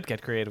 We could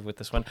get creative with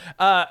this one.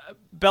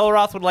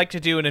 Belroth would like to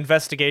do an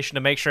investigation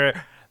to make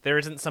sure there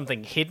isn't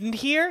something hidden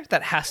here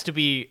that has to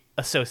be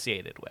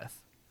associated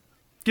with.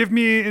 Give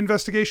me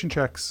investigation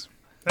checks.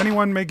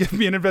 Anyone may give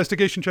me an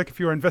investigation check if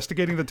you are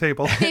investigating the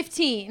table.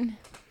 15.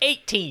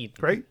 18.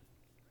 Great.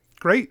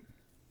 Great.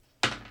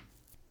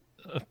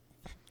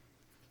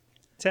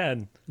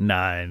 10.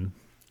 9.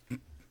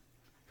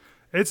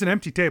 It's an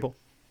empty table.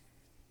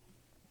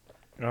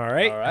 All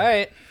right. All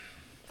right.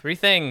 3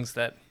 things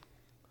that...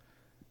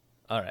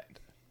 All right.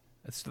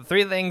 It's the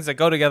 3 things that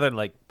go together,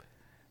 like,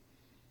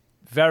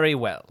 very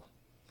well.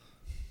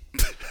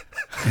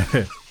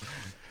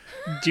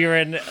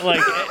 Jiren, like,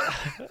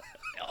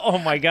 oh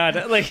my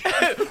god, like,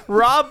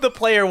 Rob, the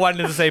player,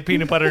 wanted to say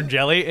peanut butter and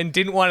jelly and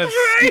didn't want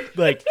to,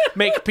 like,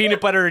 make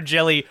peanut butter and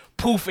jelly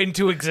poof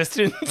into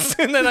existence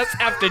and then us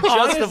have to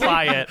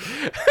justify it.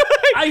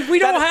 we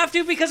don't have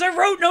to because I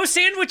wrote no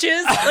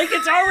sandwiches. Like,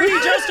 it's already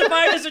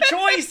justified as a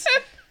choice.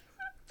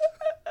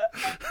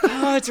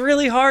 Oh, it's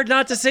really hard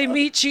not to say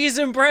meat, cheese,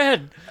 and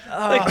bread.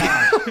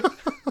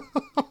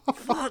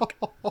 Fuck.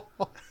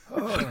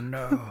 Oh,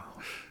 no.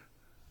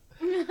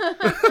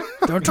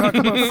 Don't talk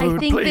about food, I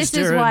think please, this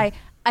is Darren. why.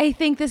 I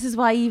think this is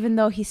why, even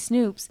though he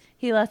snoops,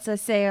 he lets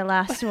us say our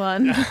last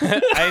one.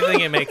 I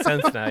think it makes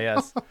sense now,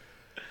 yes.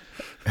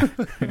 Yeah,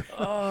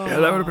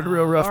 that would have been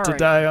real rough to right.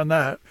 die on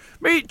that.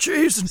 Meat,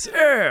 cheese, and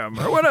ham,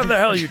 or whatever the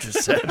hell you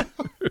just said.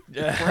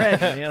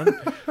 Bread, man.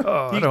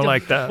 Oh, I don't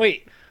like that.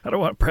 Wait, I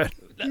don't want bread.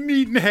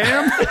 Meat and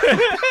ham.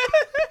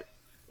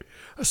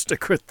 I'll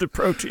stick with the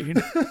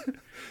protein.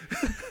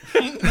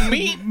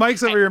 Meat.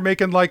 Mike's over here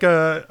making like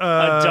a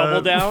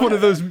double down? One of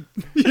those,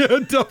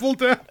 double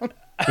down.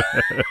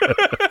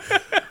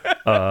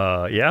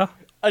 Yeah.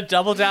 A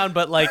double down,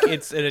 but like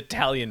it's an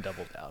Italian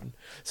double down.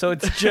 So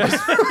it's just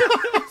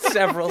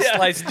several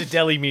sliced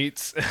deli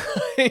meats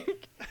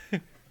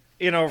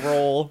In a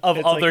roll of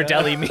It's other like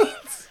deli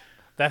meats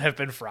that have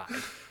been fried.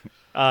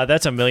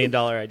 That's $1 million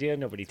idea.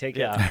 Nobody take it.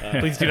 Yeah,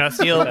 please do not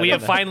steal. We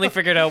have finally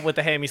figured out what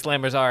the Hammy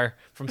Slammers are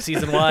from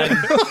season 1.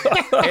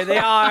 Here they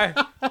are.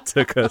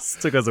 Took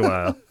us a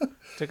while.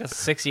 Took us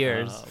 6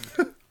 years.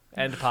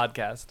 End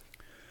podcast.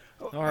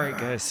 All right,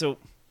 guys. So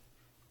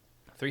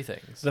 3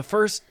 things. the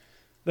first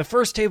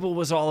table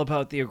was all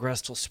about the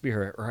agrestal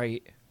spirit,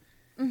 right?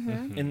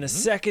 Mm-hmm. And the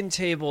second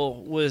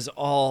table was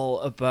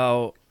all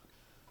about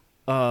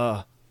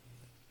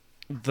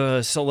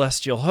the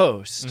celestial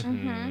host.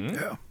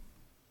 Yeah.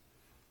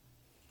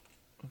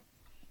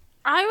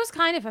 I was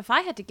kind of, if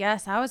I had to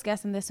guess, I was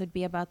guessing this would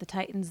be about the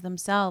Titans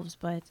themselves,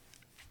 but...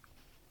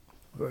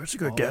 Well, that's a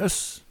good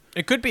guess.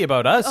 It could be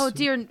about us. Oh,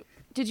 dear.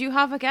 Did you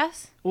have a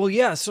guess? Well,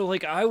 yeah. So,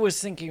 like, I was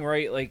thinking,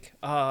 right, like,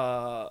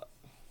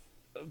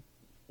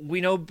 we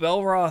know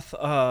Belroth,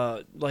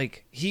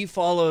 like, he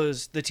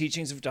follows the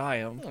teachings of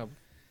Diam.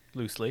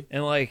 Loosely.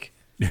 And, like,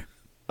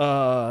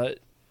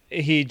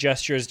 he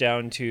gestures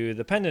down to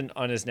the pendant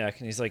on his neck,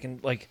 and he's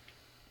like,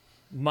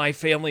 my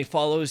family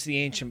follows the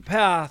ancient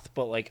path,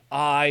 but, like,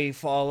 I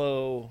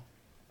follow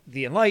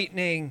the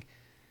enlightening.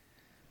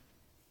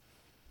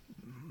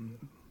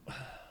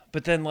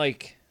 But then,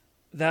 like,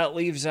 that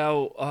leaves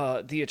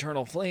out the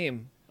eternal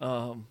flame.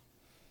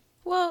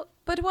 Well,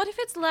 but what if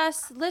it's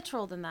less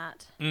literal than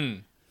that?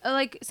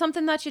 Like,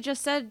 something that you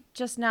just said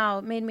just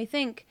now made me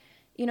think,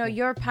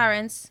 your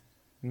parents...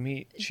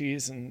 Meat,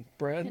 cheese, and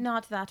bread?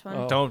 Not that one.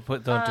 Oh. Don't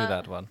do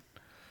that one.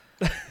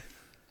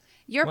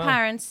 Your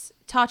parents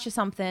taught you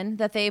something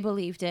that they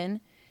believed in.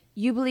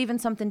 You believe in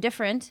something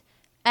different.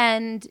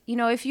 And,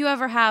 if you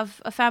ever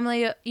have a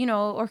family,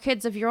 or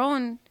kids of your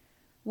own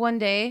one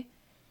day,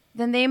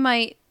 then they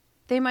might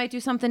do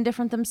something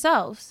different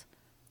themselves.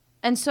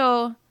 And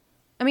so,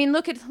 I mean,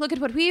 look at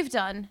what we've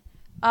done.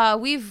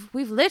 We've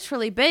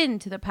literally been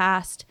to the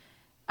past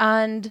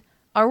and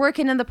are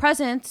working in the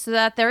present so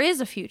that there is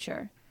a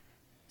future.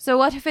 So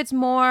what if it's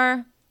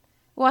more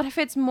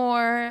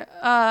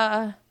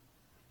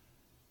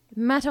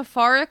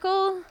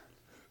metaphorical?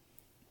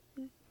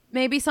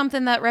 Maybe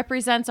something that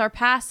represents our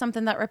past,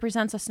 something that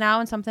represents us now,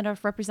 and something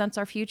that represents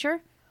our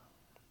future?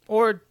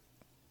 Or,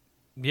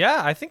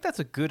 yeah, I think that's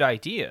a good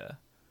idea.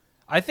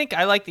 I think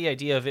I like the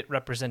idea of it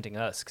representing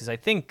us, because I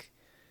think,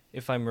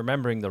 if I'm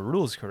remembering the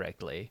rules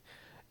correctly,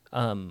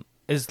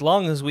 as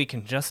long as we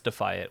can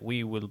justify it,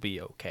 we will be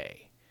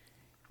okay.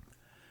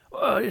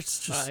 Well,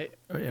 it's just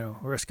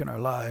risking our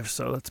lives,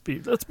 so let's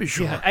be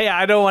sure. Yeah,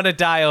 I don't want to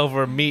die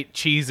over meat,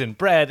 cheese, and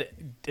bread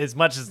as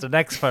much as the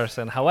next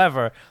person.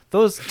 However,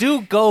 those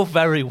do go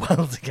very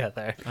well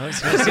together. I was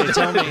going to say,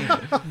 tell me.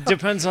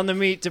 Depends on the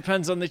meat,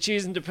 depends on the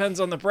cheese, and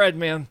depends on the bread,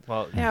 man.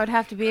 Well, Yeah,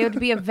 it would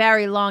be a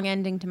very long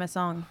ending to my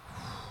song.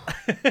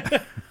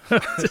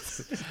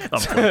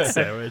 Complex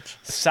sandwich.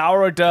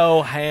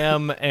 sourdough,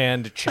 ham,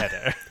 and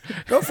cheddar.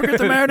 Don't forget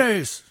the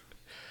mayonnaise.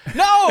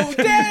 No,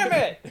 damn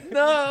it!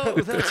 No,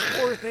 that's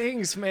 4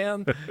 things,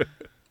 man.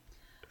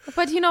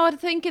 But what?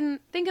 Thinking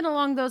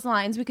along those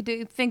lines, we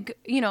could think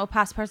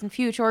past, present,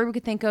 future, or we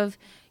could think of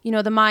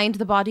the mind,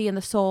 the body, and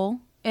the soul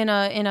in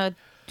a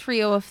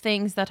trio of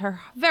things that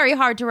are very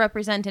hard to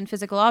represent in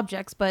physical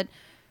objects. But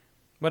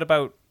What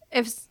about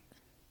if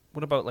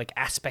like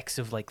aspects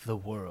of like the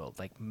world,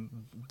 like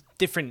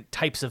different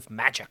types of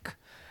magic,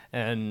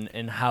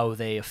 and how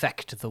they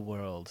affect the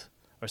world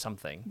or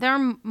something? there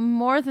are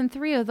more than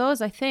 3 of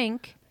those, I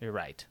think. You're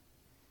right.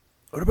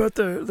 What about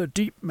the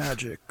deep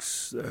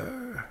magics?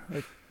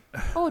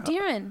 Oh,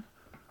 Deeran.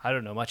 I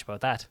don't know much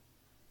about that.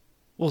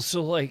 Well,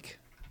 so, like,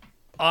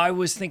 I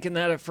was thinking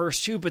that at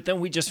first, too, but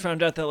then we just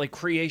found out that, like,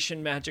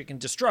 creation magic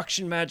and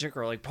destruction magic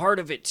are, like, part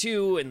of it,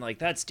 too, and, like,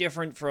 that's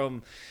different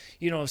from,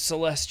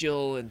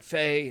 celestial and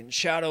fey and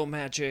shadow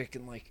magic,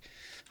 and, like,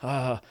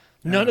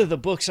 none of the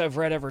books I've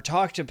read ever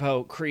talked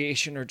about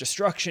creation or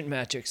destruction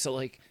magic, so,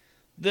 like,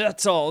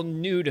 that's all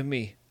new to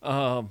me.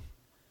 What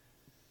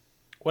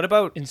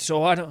about And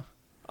so I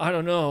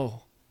don't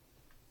know.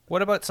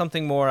 What about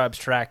something more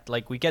abstract?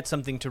 Like we get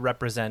something to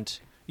represent,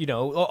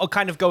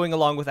 kind of going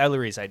along with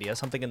Ellery's idea,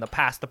 something in the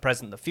past, the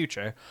present, the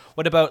future.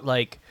 What about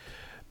like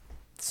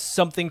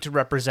something to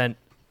represent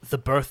the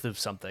birth of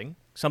something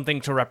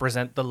to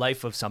represent the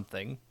life of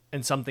something,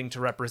 and something to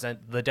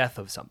represent the death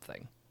of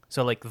something?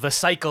 So like the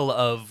cycle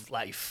of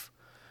life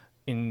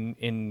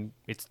in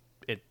its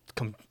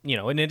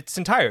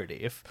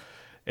entirety.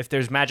 If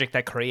there's magic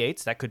that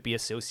creates, that could be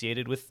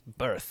associated with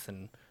birth,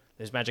 and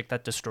there's magic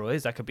that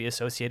destroys, that could be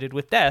associated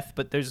with death,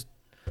 but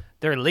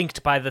they're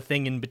linked by the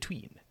thing in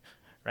between,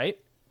 right?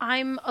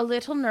 I'm a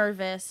little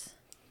nervous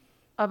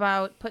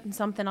about putting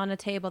something on a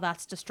table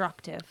that's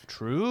destructive.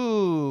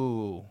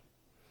 True.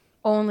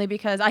 Only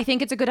because I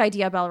think it's a good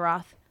idea,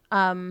 Belroth.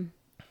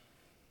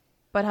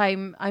 But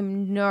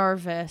I'm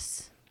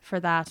nervous for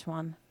that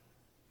one.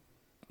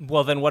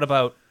 Well, then what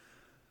about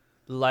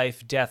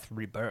life, death,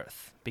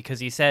 rebirth? Because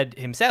he said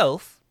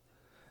himself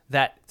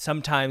that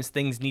sometimes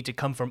things need to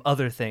come from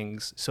other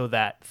things so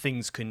that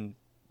things can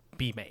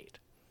be made,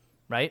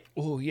 right?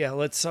 Oh yeah,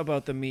 let's sub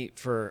out the meat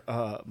for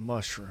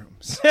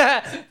mushrooms.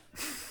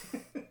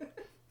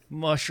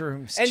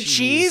 Mushrooms And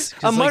cheese?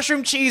 'Cause, A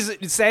mushroom cheese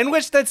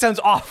sandwich? That sounds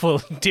awful,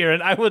 Darren.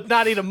 I would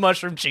not eat a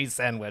mushroom cheese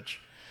sandwich.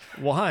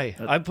 Why?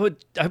 I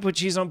put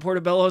cheese on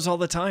portobellos all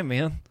the time,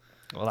 man.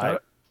 Well, I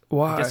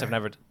Why? guess I've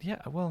never.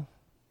 Yeah, well,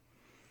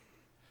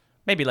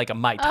 maybe like a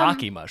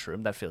maitake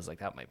mushroom. That feels like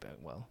that might be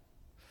well.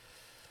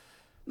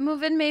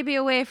 Moving maybe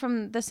away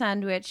from the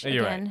sandwich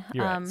You're again. right.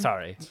 You're right.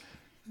 Sorry.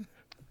 Yeah,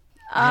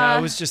 I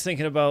was just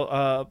thinking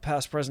about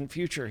past, present,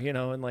 future,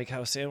 and like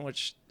how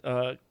sandwich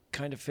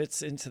kind of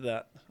fits into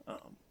that.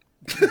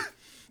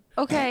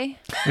 Okay.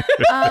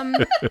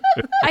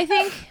 I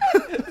think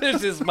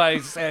This is my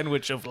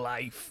sandwich of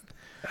life.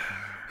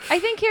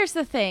 here's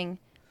the thing.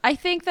 I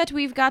think that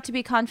we've got to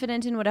be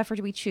confident in whatever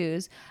we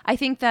choose. I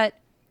think that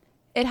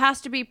it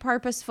has to be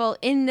purposeful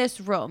in this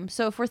room.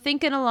 So if we're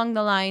thinking along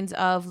the lines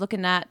of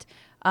looking at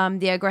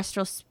the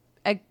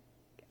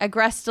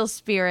agrestal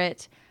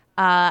spirit,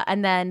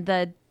 and then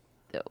the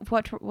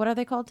what are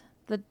they called?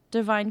 The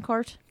divine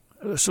court,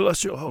 The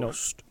celestial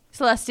host.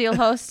 celestial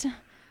host.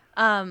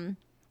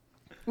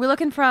 We're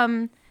looking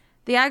from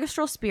the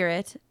agastral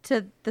spirit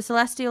to the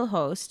celestial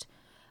host.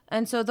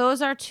 And so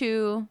those are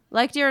two,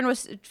 like Darren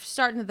was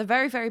starting at the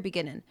very, very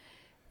beginning,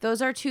 those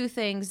are two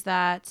things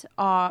that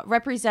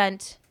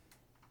represent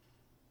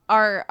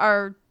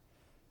our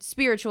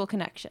spiritual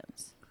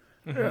connections.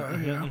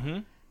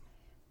 Yeah.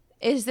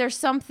 Is there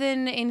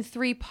something in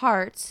 3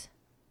 parts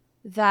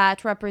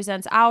that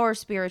represents our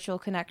spiritual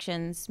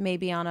connections,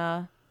 maybe on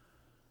a...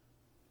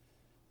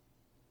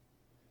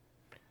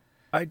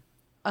 I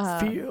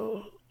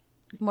feel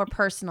more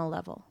personal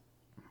level?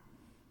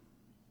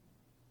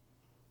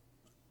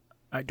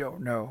 I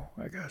don't know.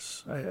 I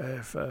guess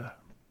I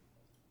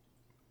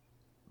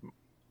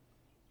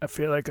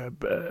feel like I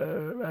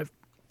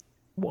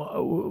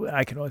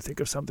can only think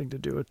of something to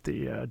do with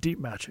the deep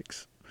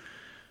magics,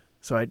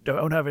 so I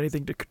don't have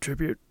anything to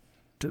contribute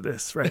to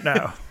this right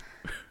now.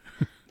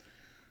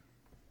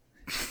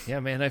 Yeah,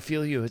 man, I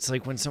feel you. It's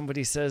like when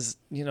somebody says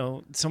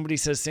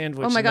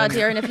sandwich. Oh my and God,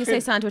 then Darren, if you say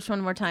sandwich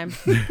one more time.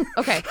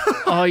 Okay.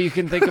 all you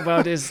can think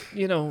about is,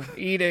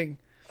 eating.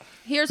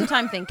 Here's what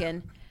I'm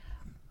thinking.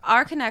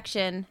 Our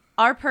connection,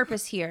 our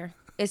purpose here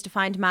is to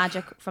find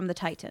magic from the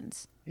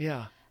Titans.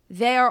 Yeah.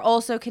 They are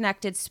also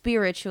connected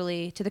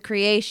spiritually to the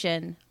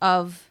creation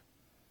of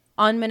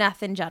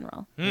Unmaneth in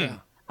general. Yeah.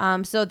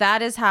 So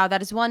that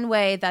is one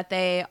way that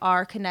they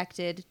are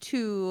connected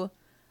to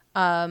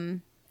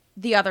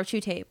the other 2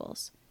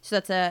 tables.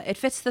 So it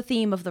fits the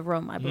theme of the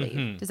room, I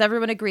believe. Does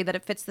everyone agree that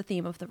it fits the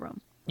theme of the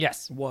room?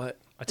 Yes. What?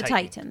 A The titan.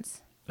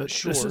 Titans.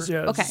 Sure. This is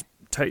Okay.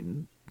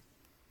 Titan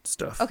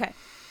stuff.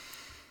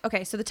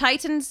 Okay, so the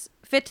Titans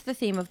fit the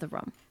theme of the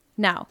room.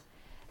 Now,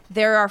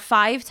 there are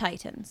 5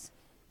 Titans,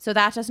 so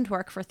that doesn't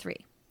work for 3.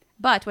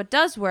 But what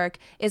does work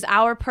is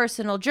our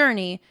personal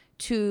journey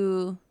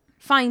to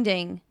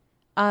finding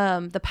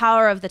the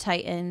power of the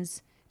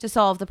Titans to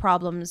solve the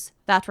problems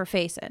that we're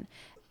facing.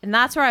 And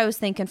that's where I was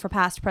thinking for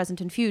past,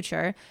 present, and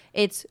future.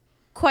 It's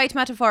quite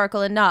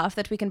metaphorical enough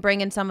that we can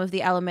bring in some of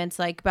the elements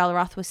like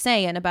Belroth was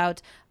saying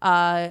about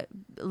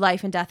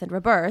life and death and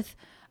rebirth.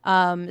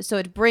 So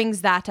it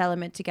brings that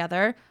element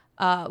together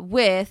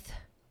with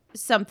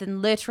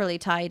something literally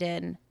tied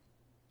in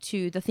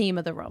to the theme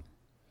of the room.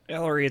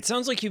 Ellery, it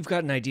sounds like you've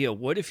got an idea.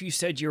 What if you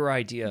said your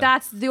idea?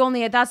 That's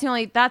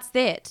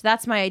it.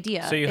 That's my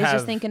idea. So you it's have-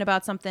 just thinking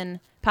about something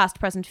past,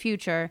 present,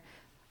 future.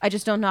 I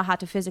just don't know how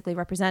to physically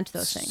represent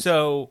those things.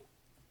 So,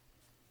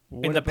 in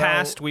What the about-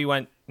 past, we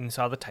went and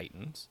saw the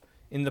Titans.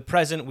 In the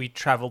present, we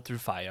traveled through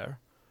fire.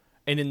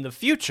 And in the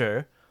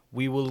future,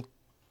 we will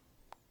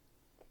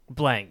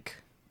blank.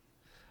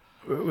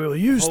 We'll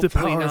use the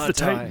Hopefully power of not the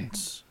die.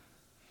 Titans.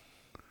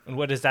 And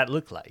what does that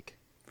look like?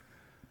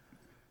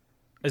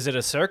 Is it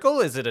a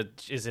circle? Is it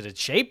a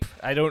shape?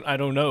 I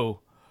don't know.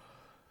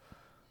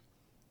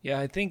 Yeah,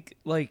 I think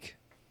like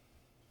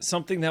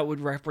something that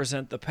would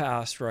represent the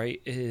past,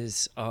 right,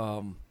 is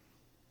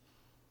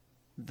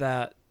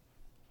that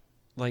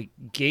like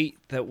gate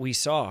that we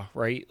saw,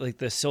 right? Like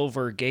the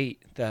silver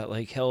gate that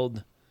like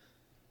held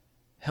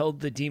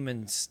the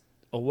demons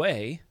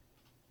away.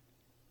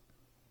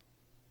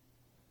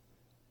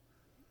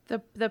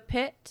 The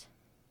pit.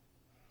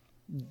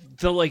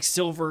 The like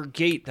silver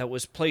gate that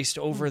was placed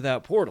over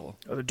that portal.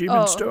 The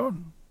Demon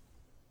Stone.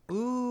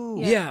 Ooh.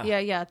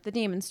 Yeah. The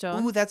Demon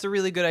Stone. Ooh, that's a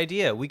really good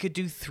idea. We could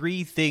do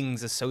 3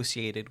 things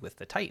associated with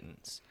the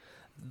Titans.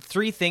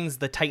 3 things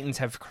the Titans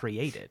have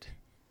created.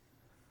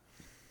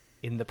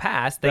 In the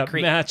past, they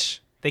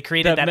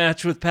created That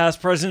match with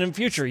past, present, and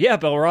future. Yeah,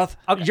 Belroth,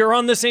 you're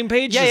on the same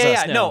page as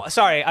us now. No,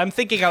 sorry, I'm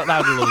thinking out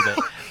loud a little bit.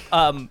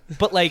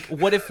 But like,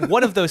 what if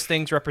one of those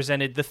things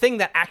represented the thing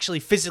that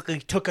actually physically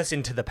took us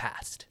into the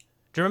past?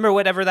 Do you remember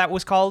whatever that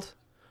was called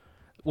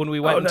when we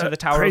went into that the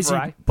Tower of crazy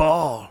Rai?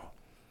 ball.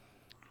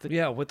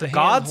 Yeah, with the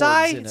God's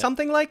handholds eye, in it.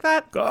 something like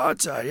that.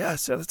 God's eye,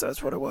 yes,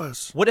 that's what it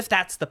was. What if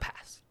that's the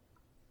past?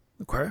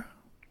 Okay.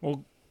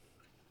 Well,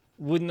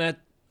 wouldn't that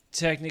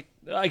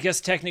I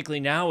guess technically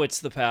now it's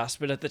the past,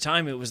 but at the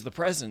time it was the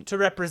present. To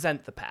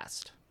represent the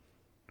past,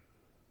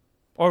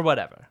 or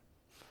whatever.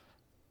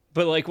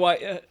 But like,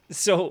 why?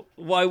 So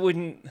why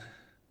wouldn't?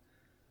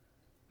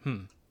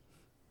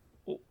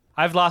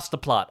 I've lost the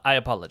plot. I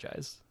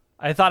apologize.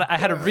 I thought I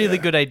had a really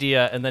good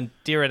idea, and then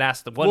Deeren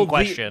asked the one Well,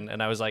 question,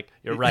 and I was like,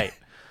 "You're right."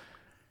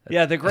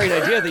 Yeah, the great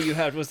idea that you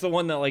had was the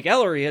one that like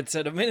Ellery had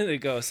said a minute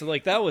ago. So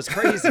like that was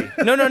crazy.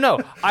 No.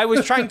 I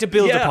was trying to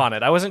build Yeah. upon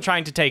it. I wasn't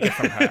trying to take it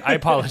from her. I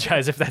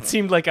apologize if that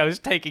seemed like I was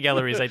taking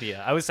Ellery's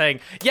idea. I was saying,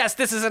 "Yes,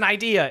 this is an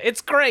idea.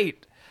 It's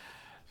great."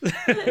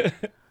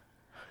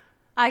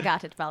 I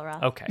got it,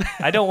 Balrog. Okay.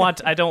 I don't want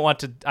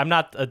to. I'm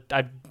not.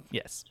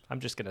 Yes. I'm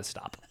just gonna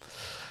stop.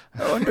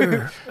 I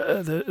wonder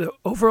the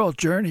overall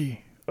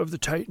journey of the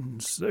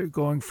Titans. They're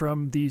going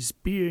from these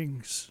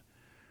beings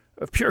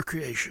of pure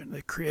creation.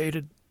 They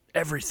created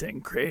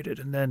everything created,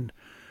 and then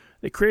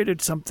they created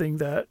something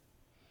that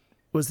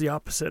was the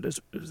opposite.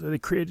 Is they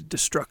created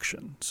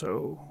destruction.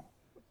 So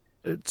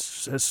it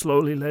has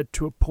slowly led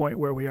to a point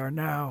where we are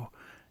now,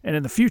 and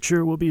in the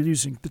future we'll be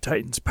using the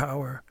Titans'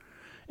 power,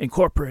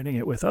 incorporating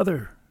it with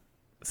other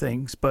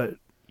things, but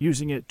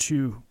using it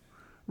to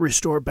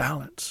restore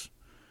balance.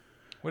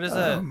 What is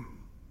that?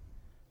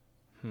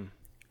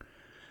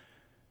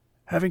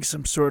 Having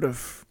some sort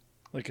of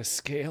Like a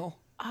scale.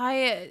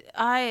 Scarpin,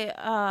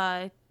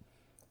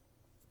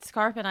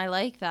 I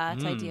like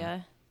that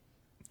idea.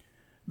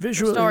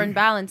 visually Restore and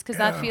balance, because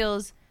yeah.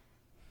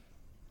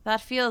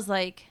 that feels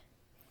like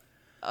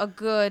a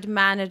good,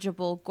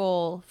 manageable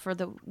goal for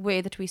the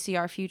way that we see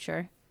our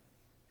future.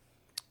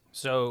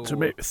 So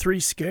maybe 3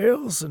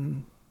 scales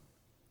and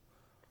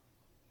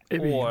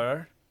maybe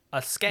or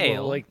a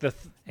scale, Well, like the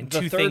and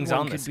the 2 third things one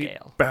on the could be,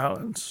 scale.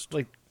 balanced.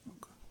 Like,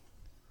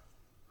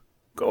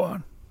 Go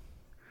on.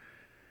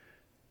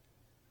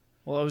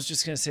 well, I was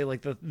just gonna say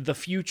like the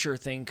future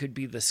thing could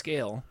be the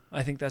scale.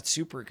 I think that's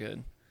super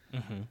good.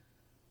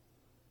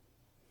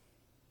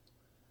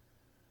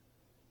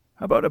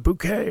 How about a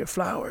bouquet of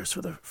flowers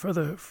for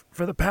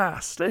the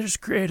past? They just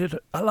created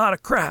a lot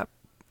of crap,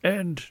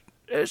 and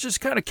it's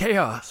just kind of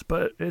chaos.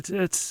 But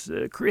it's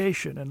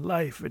creation and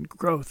life and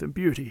growth and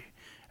beauty,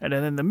 and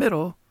then in the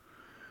middle,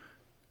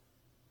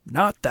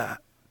 not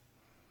that,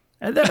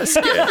 and then a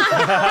scale.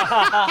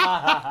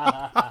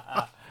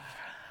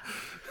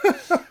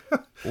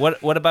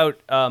 What about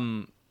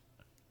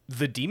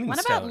the demon What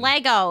stone? about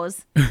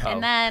Legos?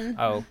 And then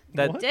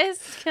that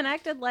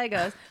disconnected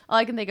Legos. All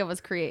I can think of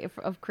was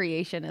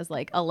creation is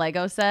like a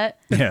Lego set,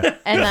 Yeah.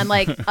 and then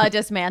like a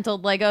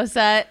dismantled Lego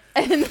set,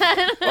 and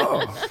then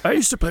Oh, I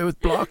used to play with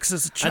blocks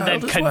as a and child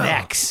then as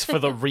connects for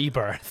the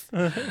rebirth.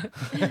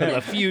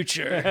 The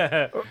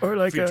future. well. Or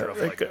like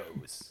a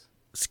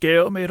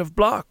scale made of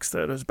blocks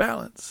that is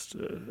balanced.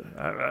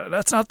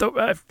 That's not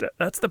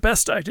that's the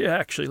best idea,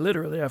 actually.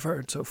 Literally, I've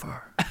heard so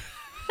far.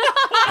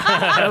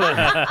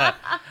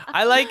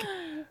 I like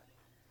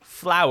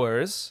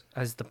flowers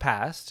as the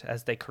past,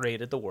 as they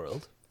created the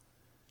world.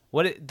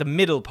 The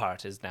middle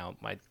part is now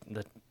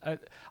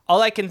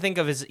all I can think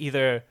of is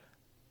either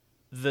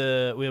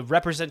the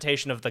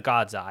representation of the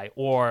God's Eye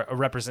or a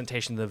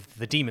representation of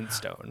the Demon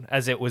Stone,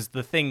 as it was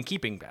the thing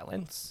keeping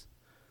balance.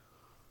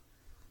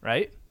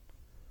 Right?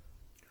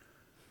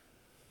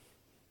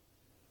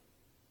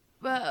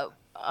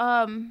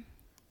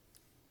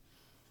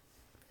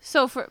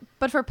 so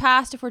for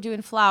past, if we're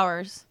doing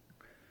flowers,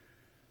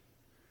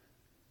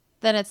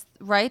 then it's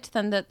right.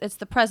 Then it's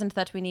the present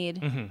that we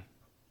need.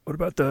 What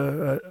about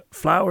the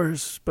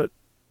flowers, but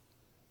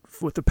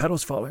with the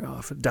petals falling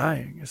off and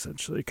dying,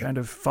 essentially, kind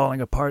of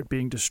falling apart,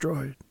 being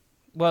destroyed?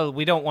 Well,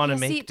 we don't want to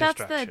Yeah, see, make that's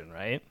the- destruction,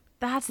 right?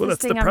 That's Well, the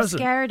that's the thing I'm present.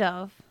 scared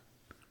of.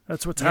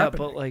 That's what's Yeah,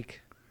 happening. but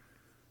like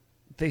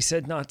they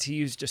said not to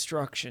use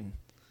destruction.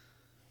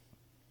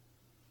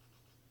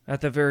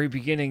 At the very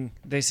beginning,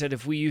 they said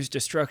if we use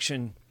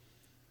destruction,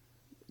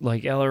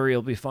 like Ellery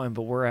will be fine,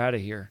 but we're out of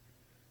here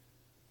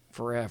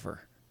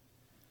forever.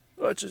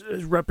 Well, it's just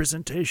a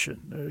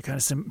representation, kind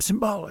of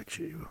symbolic.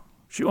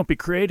 She won't be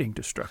creating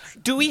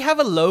destruction. Do we have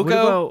a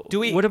logo?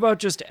 What about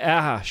just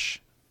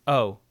ash?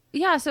 Oh,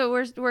 Yeah, so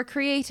we're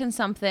creating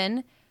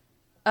something.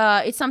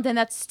 It's something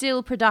that's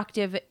still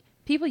productive.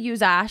 People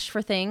use ash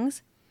for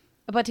things,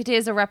 but it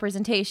is a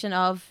representation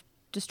of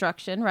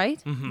destruction,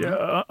 right?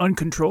 Yeah,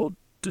 uncontrolled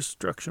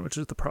destruction, which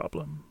is the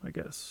problem, I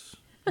guess.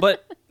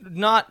 but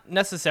not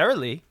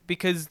necessarily,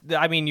 because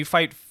you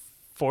fight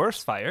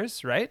forest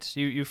fires, right?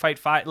 You fight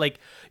fire, like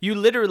you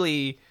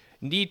literally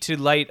need to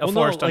light a Well,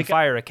 forest no, on like,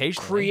 fire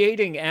occasionally.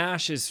 Creating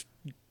ash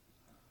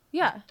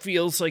Yeah.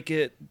 feels like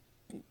it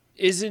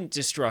isn't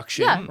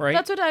destruction, Yeah, right?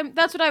 that's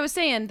what I was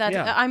saying, that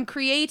Yeah. I'm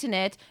creating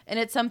it, and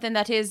it's something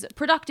that is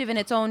productive in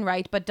its own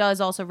right, but does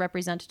also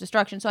represent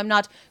destruction. So I'm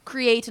not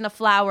creating a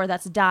flower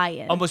that's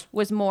dying. Almost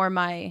was more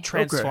my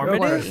Transformative.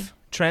 worry.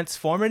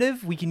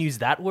 Transformative. We can use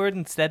that word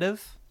instead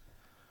of,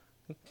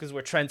 because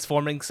we're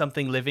transforming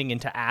something living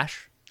into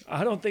ash.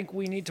 I don't think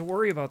we need to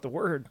worry about the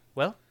word.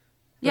 Well,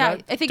 Yeah,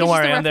 I think don't it's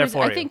worry, just a I'm there reference.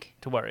 for I you think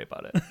to worry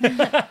about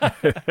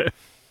it.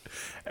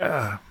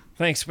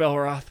 Thanks,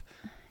 Belroth.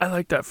 I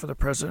like that for the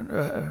present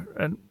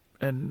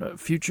and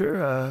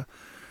future.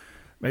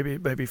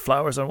 Maybe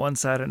flowers on one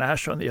side and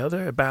ash on the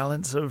other. A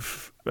balance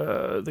of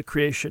the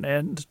creation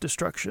and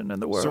destruction in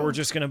the world. So we're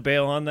just gonna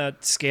bail on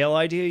that scale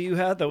idea you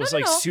had that was no,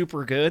 like no.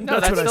 super good. No,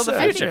 that's what I still the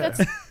said, I think future.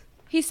 that's.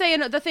 He's saying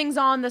the things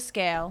on the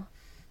scale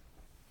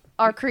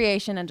are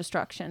creation and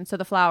destruction. So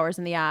the flowers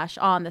and the ash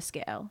on the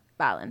scale,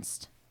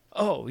 balanced.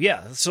 Oh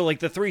yeah. So like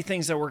the three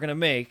things that we're gonna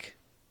make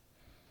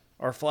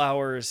are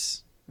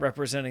flowers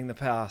representing the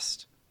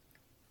past,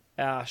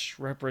 ash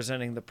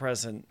representing the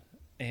present,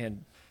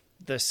 and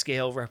the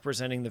scale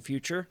representing the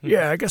future.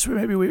 Yeah, I guess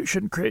maybe we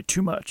shouldn't create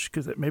too much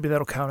because maybe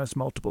that'll count as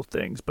multiple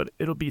things, but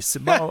it'll be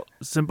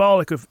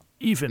symbolic of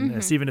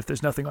evenness, even if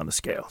there's nothing on the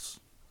scales.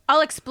 I'll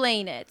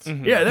explain it.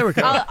 Yeah, there we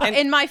go.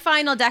 In my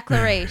final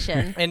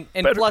declaration. And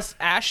Better- plus,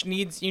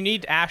 you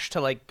need ash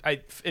to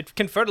it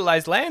can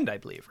fertilize land, I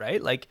believe,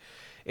 right? Like,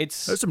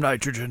 it's There's some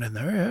nitrogen in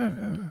there.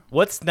 Yeah.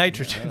 what's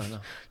nitrogen?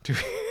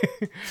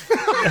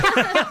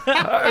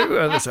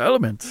 There's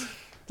elements.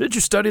 Did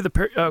you study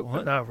the?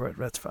 No, right,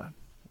 that's fine.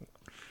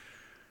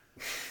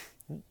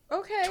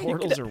 Okay.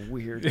 Turtles are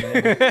weird,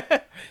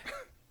 man.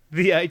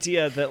 The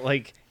idea that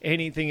like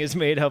anything is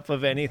made up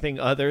of anything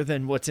other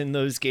than what's in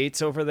those gates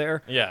over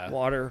there. Yeah.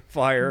 Water,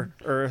 fire,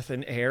 earth,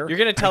 and air. You're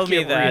gonna tell me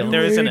get that real.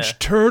 there isn't a. Rage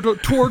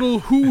turtle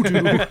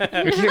hoodoo.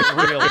 Get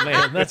real,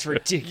 man. That's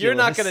ridiculous. You're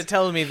not gonna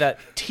tell me that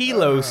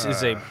telos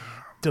is a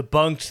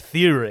debunked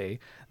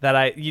theory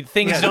that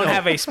things don't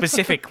have a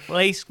specific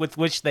place with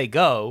which they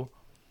go.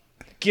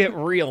 Get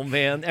real,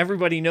 man.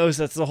 Everybody knows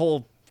that's the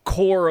whole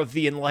core of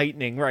the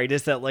enlightening, right?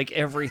 Is that like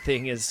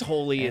everything is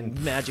holy and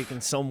magic in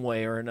some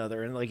way or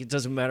another, and like it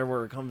doesn't matter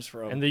where it comes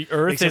from. And the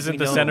Earth Except isn't we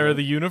the know. center of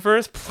the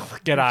universe.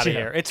 Get out of Yeah,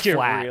 here. It's get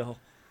flat. real.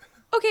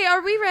 Okay,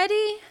 are we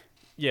ready?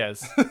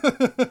 Yes.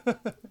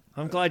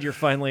 I'm glad you're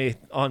finally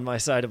on my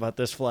side about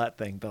this flat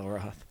thing,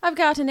 Belroth. I've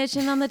got an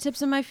itching on the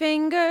tips of my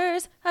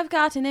fingers. I've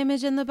got an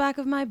image in the back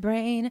of my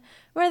brain.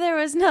 Where there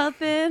was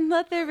nothing,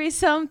 let there be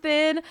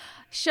something.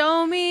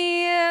 Show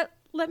me,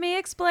 let me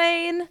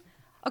explain.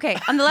 Okay,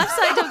 on the left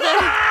side of the...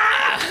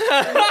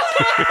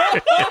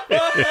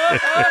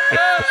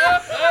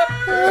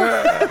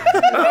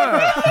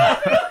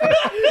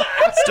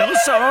 Still a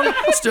song.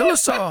 Still a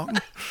song.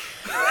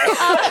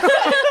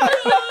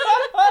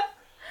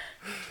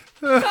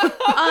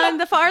 On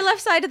the far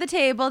left side of the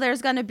table,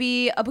 there's going to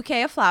be a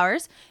bouquet of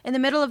flowers. In the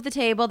middle of the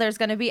table, there's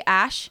going to be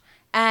ash.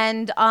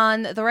 And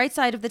on the right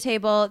side of the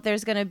table,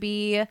 there's going to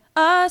be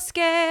a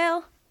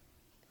scale.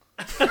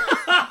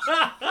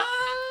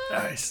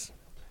 Nice.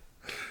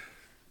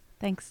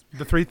 Thanks.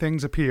 The three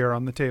things appear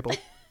on the table.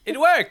 It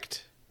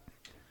worked.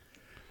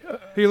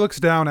 He looks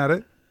down at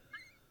it,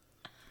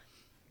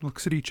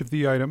 looks at each of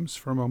the items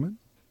for a moment.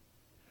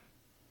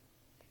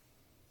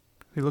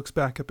 He looks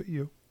back up at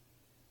you.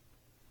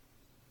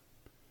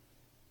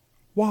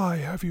 Why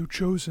have you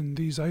chosen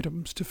these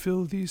items to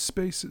fill these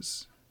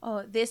spaces?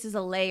 Oh, this is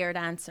a layered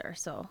answer,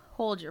 so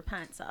hold your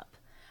pants up.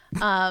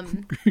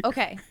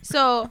 Okay,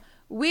 so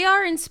we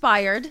are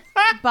inspired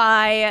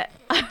by...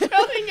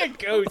 Telling a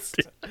ghost.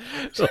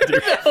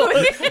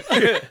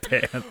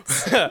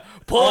 Pants.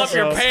 Pull up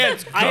your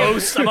pants,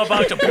 ghost. I'm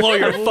about to blow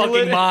your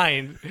fucking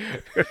mind.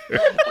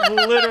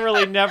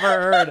 Literally never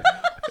heard.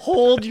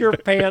 Hold your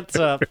pants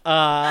up.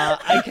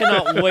 I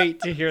cannot wait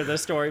to hear the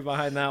story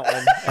behind that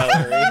one,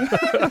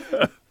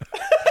 Ellery.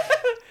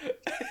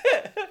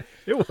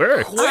 It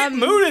works. Quit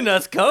mooning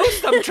us,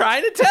 ghost. I'm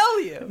trying to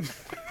tell you.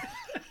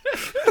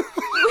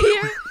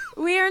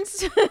 We're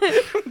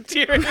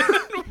Tyrion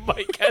and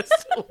Mike has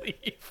to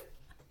leave.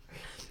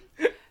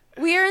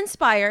 We are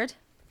inspired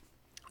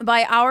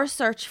by our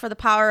search for the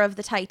power of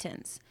the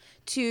Titans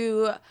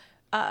to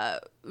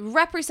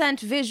represent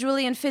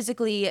visually and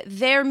physically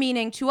their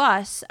meaning to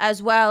us,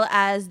 as well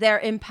as their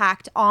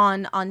impact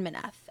on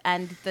Mineth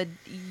and the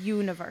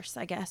universe,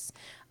 I guess.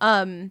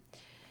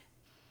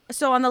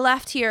 So on the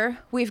left here,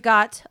 we've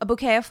got a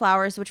bouquet of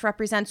flowers, which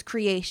represents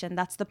creation.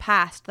 That's the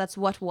past. That's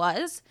what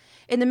was.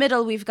 In the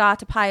middle, we've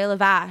got a pile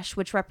of ash,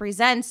 which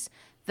represents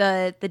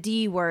the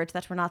D word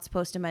that we're not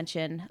supposed to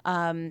mention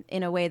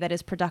in a way that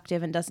is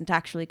productive and doesn't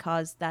actually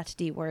cause that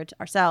D word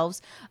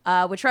ourselves,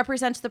 which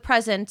represents the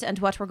present and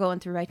what we're going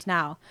through right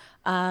now.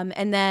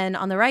 And then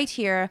on the right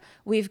here,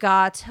 we've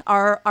got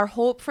our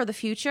hope for the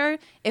future.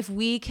 If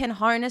we can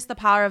harness the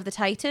power of the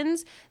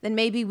Titans, then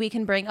maybe we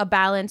can bring a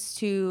balance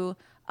to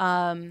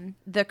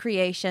the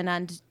creation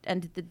and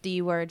the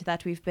D word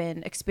that we've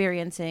been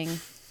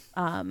experiencing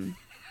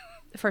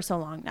for so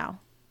long now.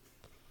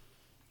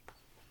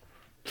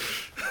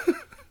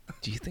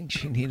 Do you think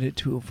she needed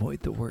to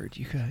avoid the word,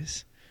 you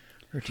guys?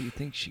 Or do you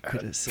think she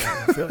could have said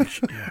I feel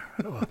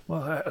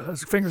like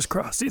fingers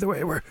crossed. Either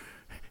way,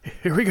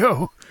 here we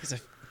go.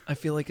 Because I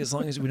feel like as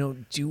long as we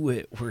don't do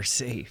it, we're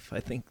safe. I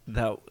think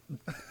that...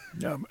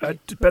 I'd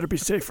better be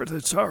safer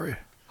than sorry.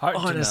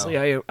 Honestly,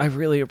 I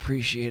really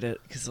appreciate it.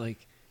 Because,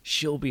 like,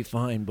 she'll be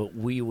fine, but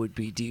we would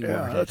be Yeah,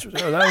 dewarded. that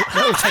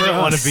was I for don't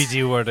want to us. be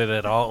deworded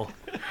at all.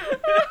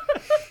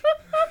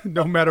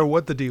 No matter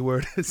what the D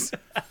word is.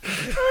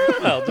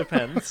 Well,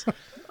 depends.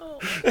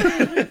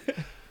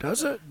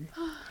 Does it?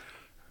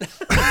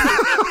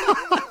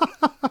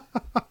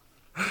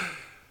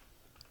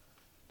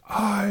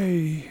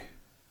 I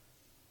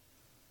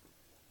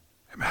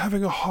am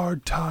having a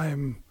hard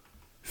time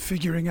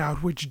figuring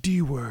out which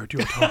D word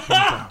you're talking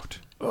about.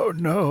 Oh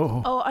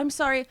no. Oh, I'm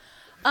sorry.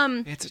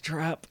 It's a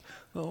trap.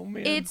 Oh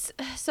man. It's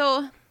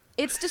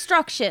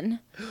destruction.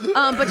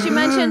 But you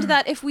mentioned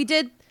that if we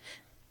did,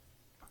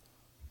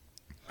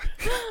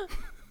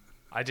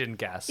 I didn't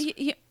guess.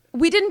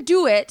 we didn't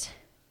do it.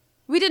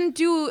 We didn't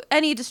do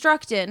any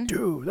destruction,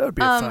 Dude, that would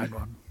be a fine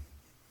one.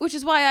 which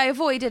is why I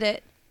avoided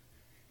it.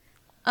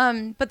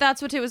 But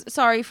that's what it was.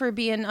 Sorry for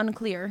being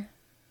unclear.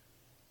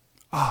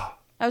 I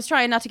was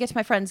trying not to get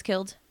my friends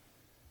killed.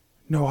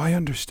 No, I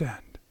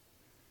understand.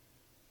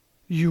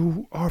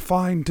 You are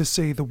fine to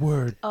say the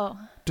word Oh,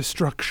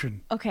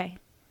 destruction. okay.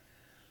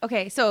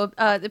 Okay, so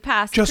the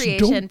past Just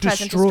creation, don't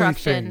present destroy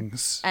destruction,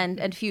 things.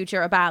 and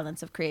future a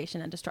balance of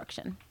creation and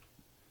destruction.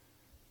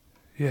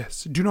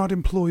 Yes, do not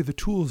employ the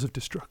tools of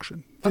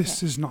destruction. This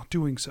Okay. is not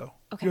doing so.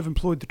 Okay. You have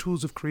employed the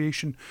tools of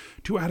creation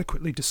to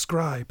adequately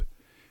describe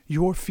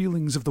your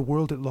feelings of the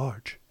world at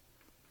large.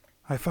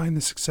 I find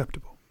this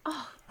acceptable.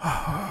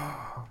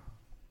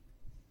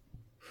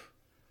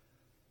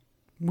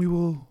 We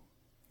will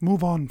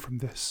move on from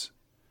this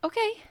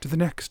Okay. to the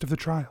next of the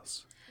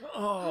trials.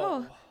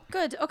 Oh,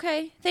 good.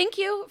 Okay. Thank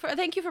you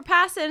for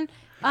passing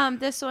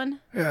this one.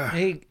 Yeah.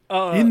 Hey,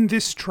 In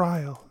this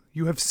trial,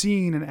 you have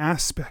seen an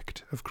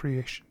aspect of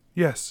creation.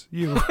 Yes,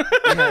 you.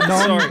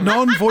 sorry.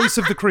 Non-voice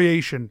of the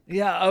creation.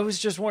 Yeah, I was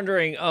just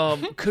wondering,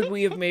 could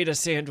we have made a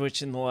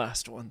sandwich in the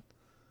last one?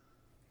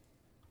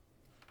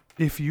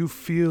 If you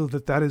feel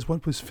that that is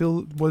what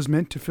was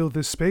meant to fill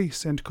this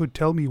space and could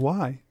tell me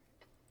why.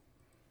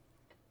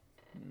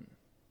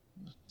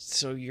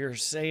 So you're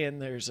saying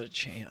there's a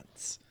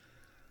chance?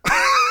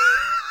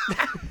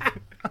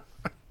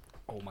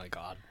 Oh my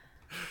god.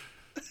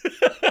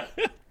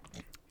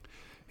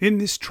 In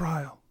this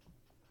trial,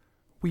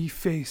 we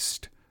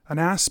faced an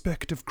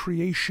aspect of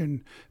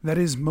creation that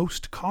is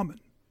most common.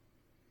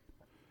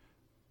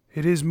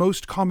 It is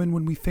most common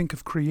when we think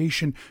of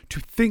creation to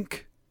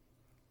think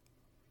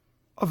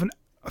of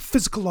a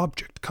physical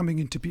object coming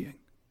into being.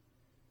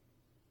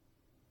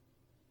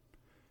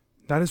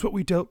 That is what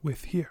we dealt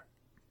with here.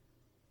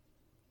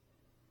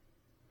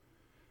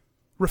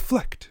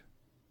 Reflect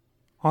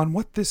on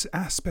what this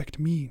aspect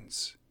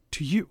means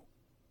to you.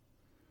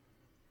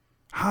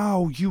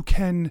 How you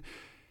can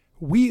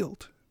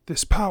wield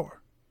this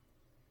power.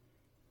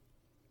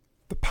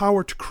 The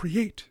power to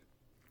create.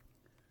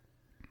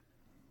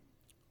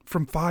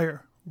 From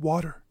fire,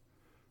 water,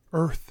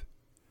 earth,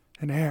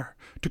 and air.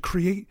 To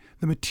create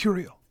the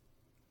material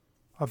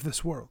of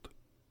this world.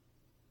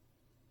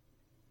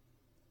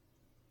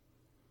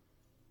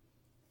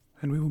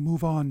 And we will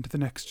move on to the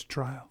next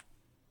trial.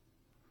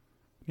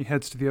 He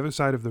heads to the other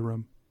side of the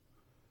room.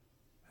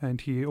 And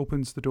he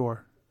opens the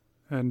door.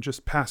 And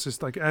just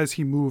passes, like, as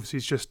he moves,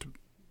 he's just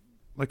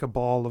like a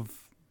ball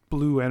of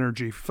blue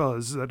energy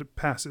fuzz that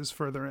passes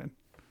further in.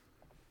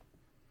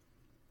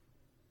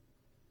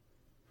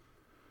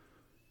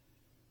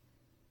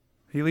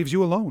 He leaves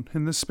you alone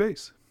in this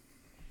space.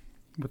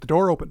 With the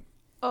door open.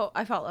 Oh,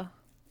 I follow.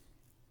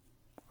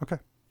 Okay.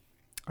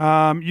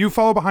 You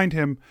follow behind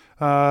him.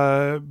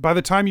 By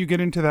the time you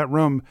get into that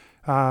room,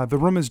 the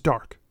room is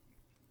dark.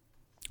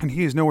 And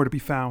he is nowhere to be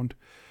found.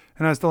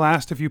 And as the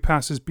last of you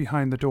passes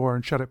behind the door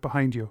and shut it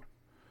behind you,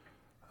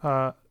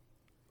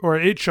 or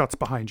it shuts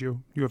behind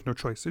you, you have no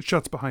choice. It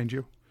shuts behind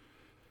you.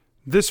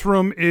 This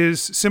room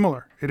is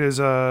similar. It is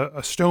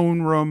a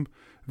stone room,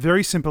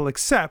 very simple,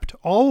 except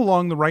all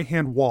along the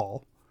right-hand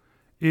wall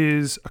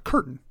is a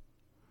curtain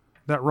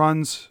that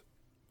runs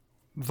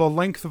the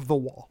length of the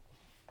wall.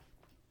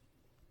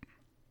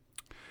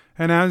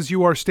 And as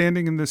you are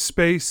standing in this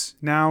space,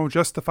 now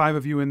just the five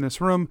of you in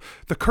this room,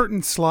 the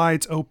curtain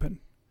slides open.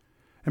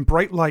 And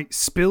bright light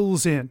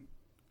spills in,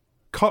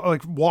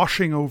 like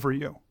washing over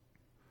you.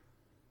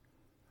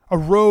 A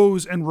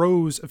rows and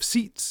rows of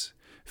seats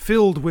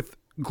filled with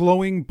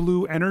glowing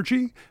blue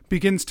energy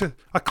begins to,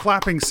 a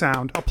clapping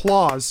sound,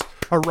 applause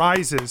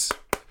arises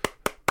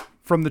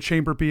from the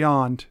chamber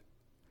beyond.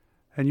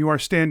 And you are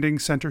standing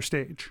center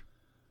stage.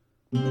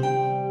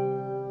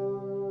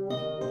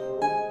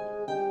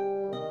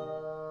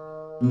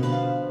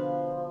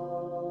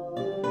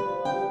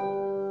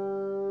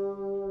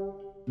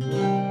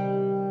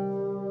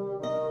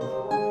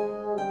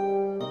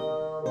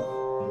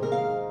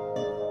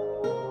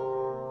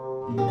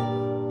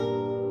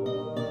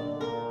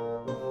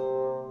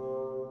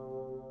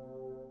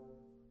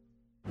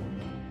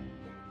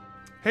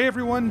 Hey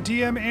everyone,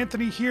 DM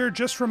Anthony here,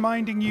 just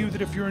reminding you that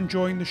if you're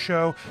enjoying the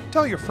show,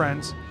 tell your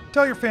friends,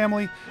 tell your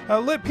family,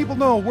 let people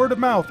know, word of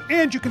mouth,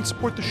 and you can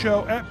support the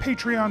show at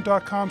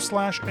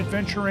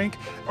patreon.com/adventureinc,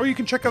 or you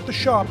can check out the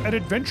shop at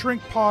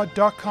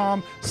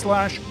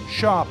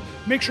adventureincpod.com/shop.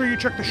 Make sure you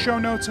check the show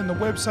notes and the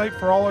website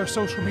for all our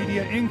social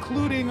media,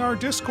 including our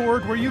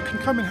Discord, where you can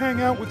come and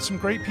hang out with some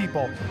great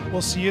people.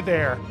 We'll see you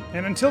there.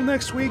 And until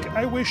next week,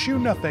 I wish you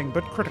nothing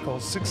but critical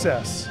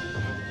success.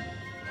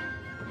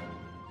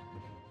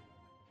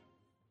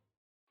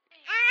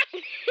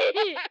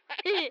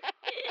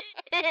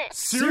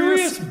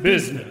 Serious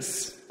business.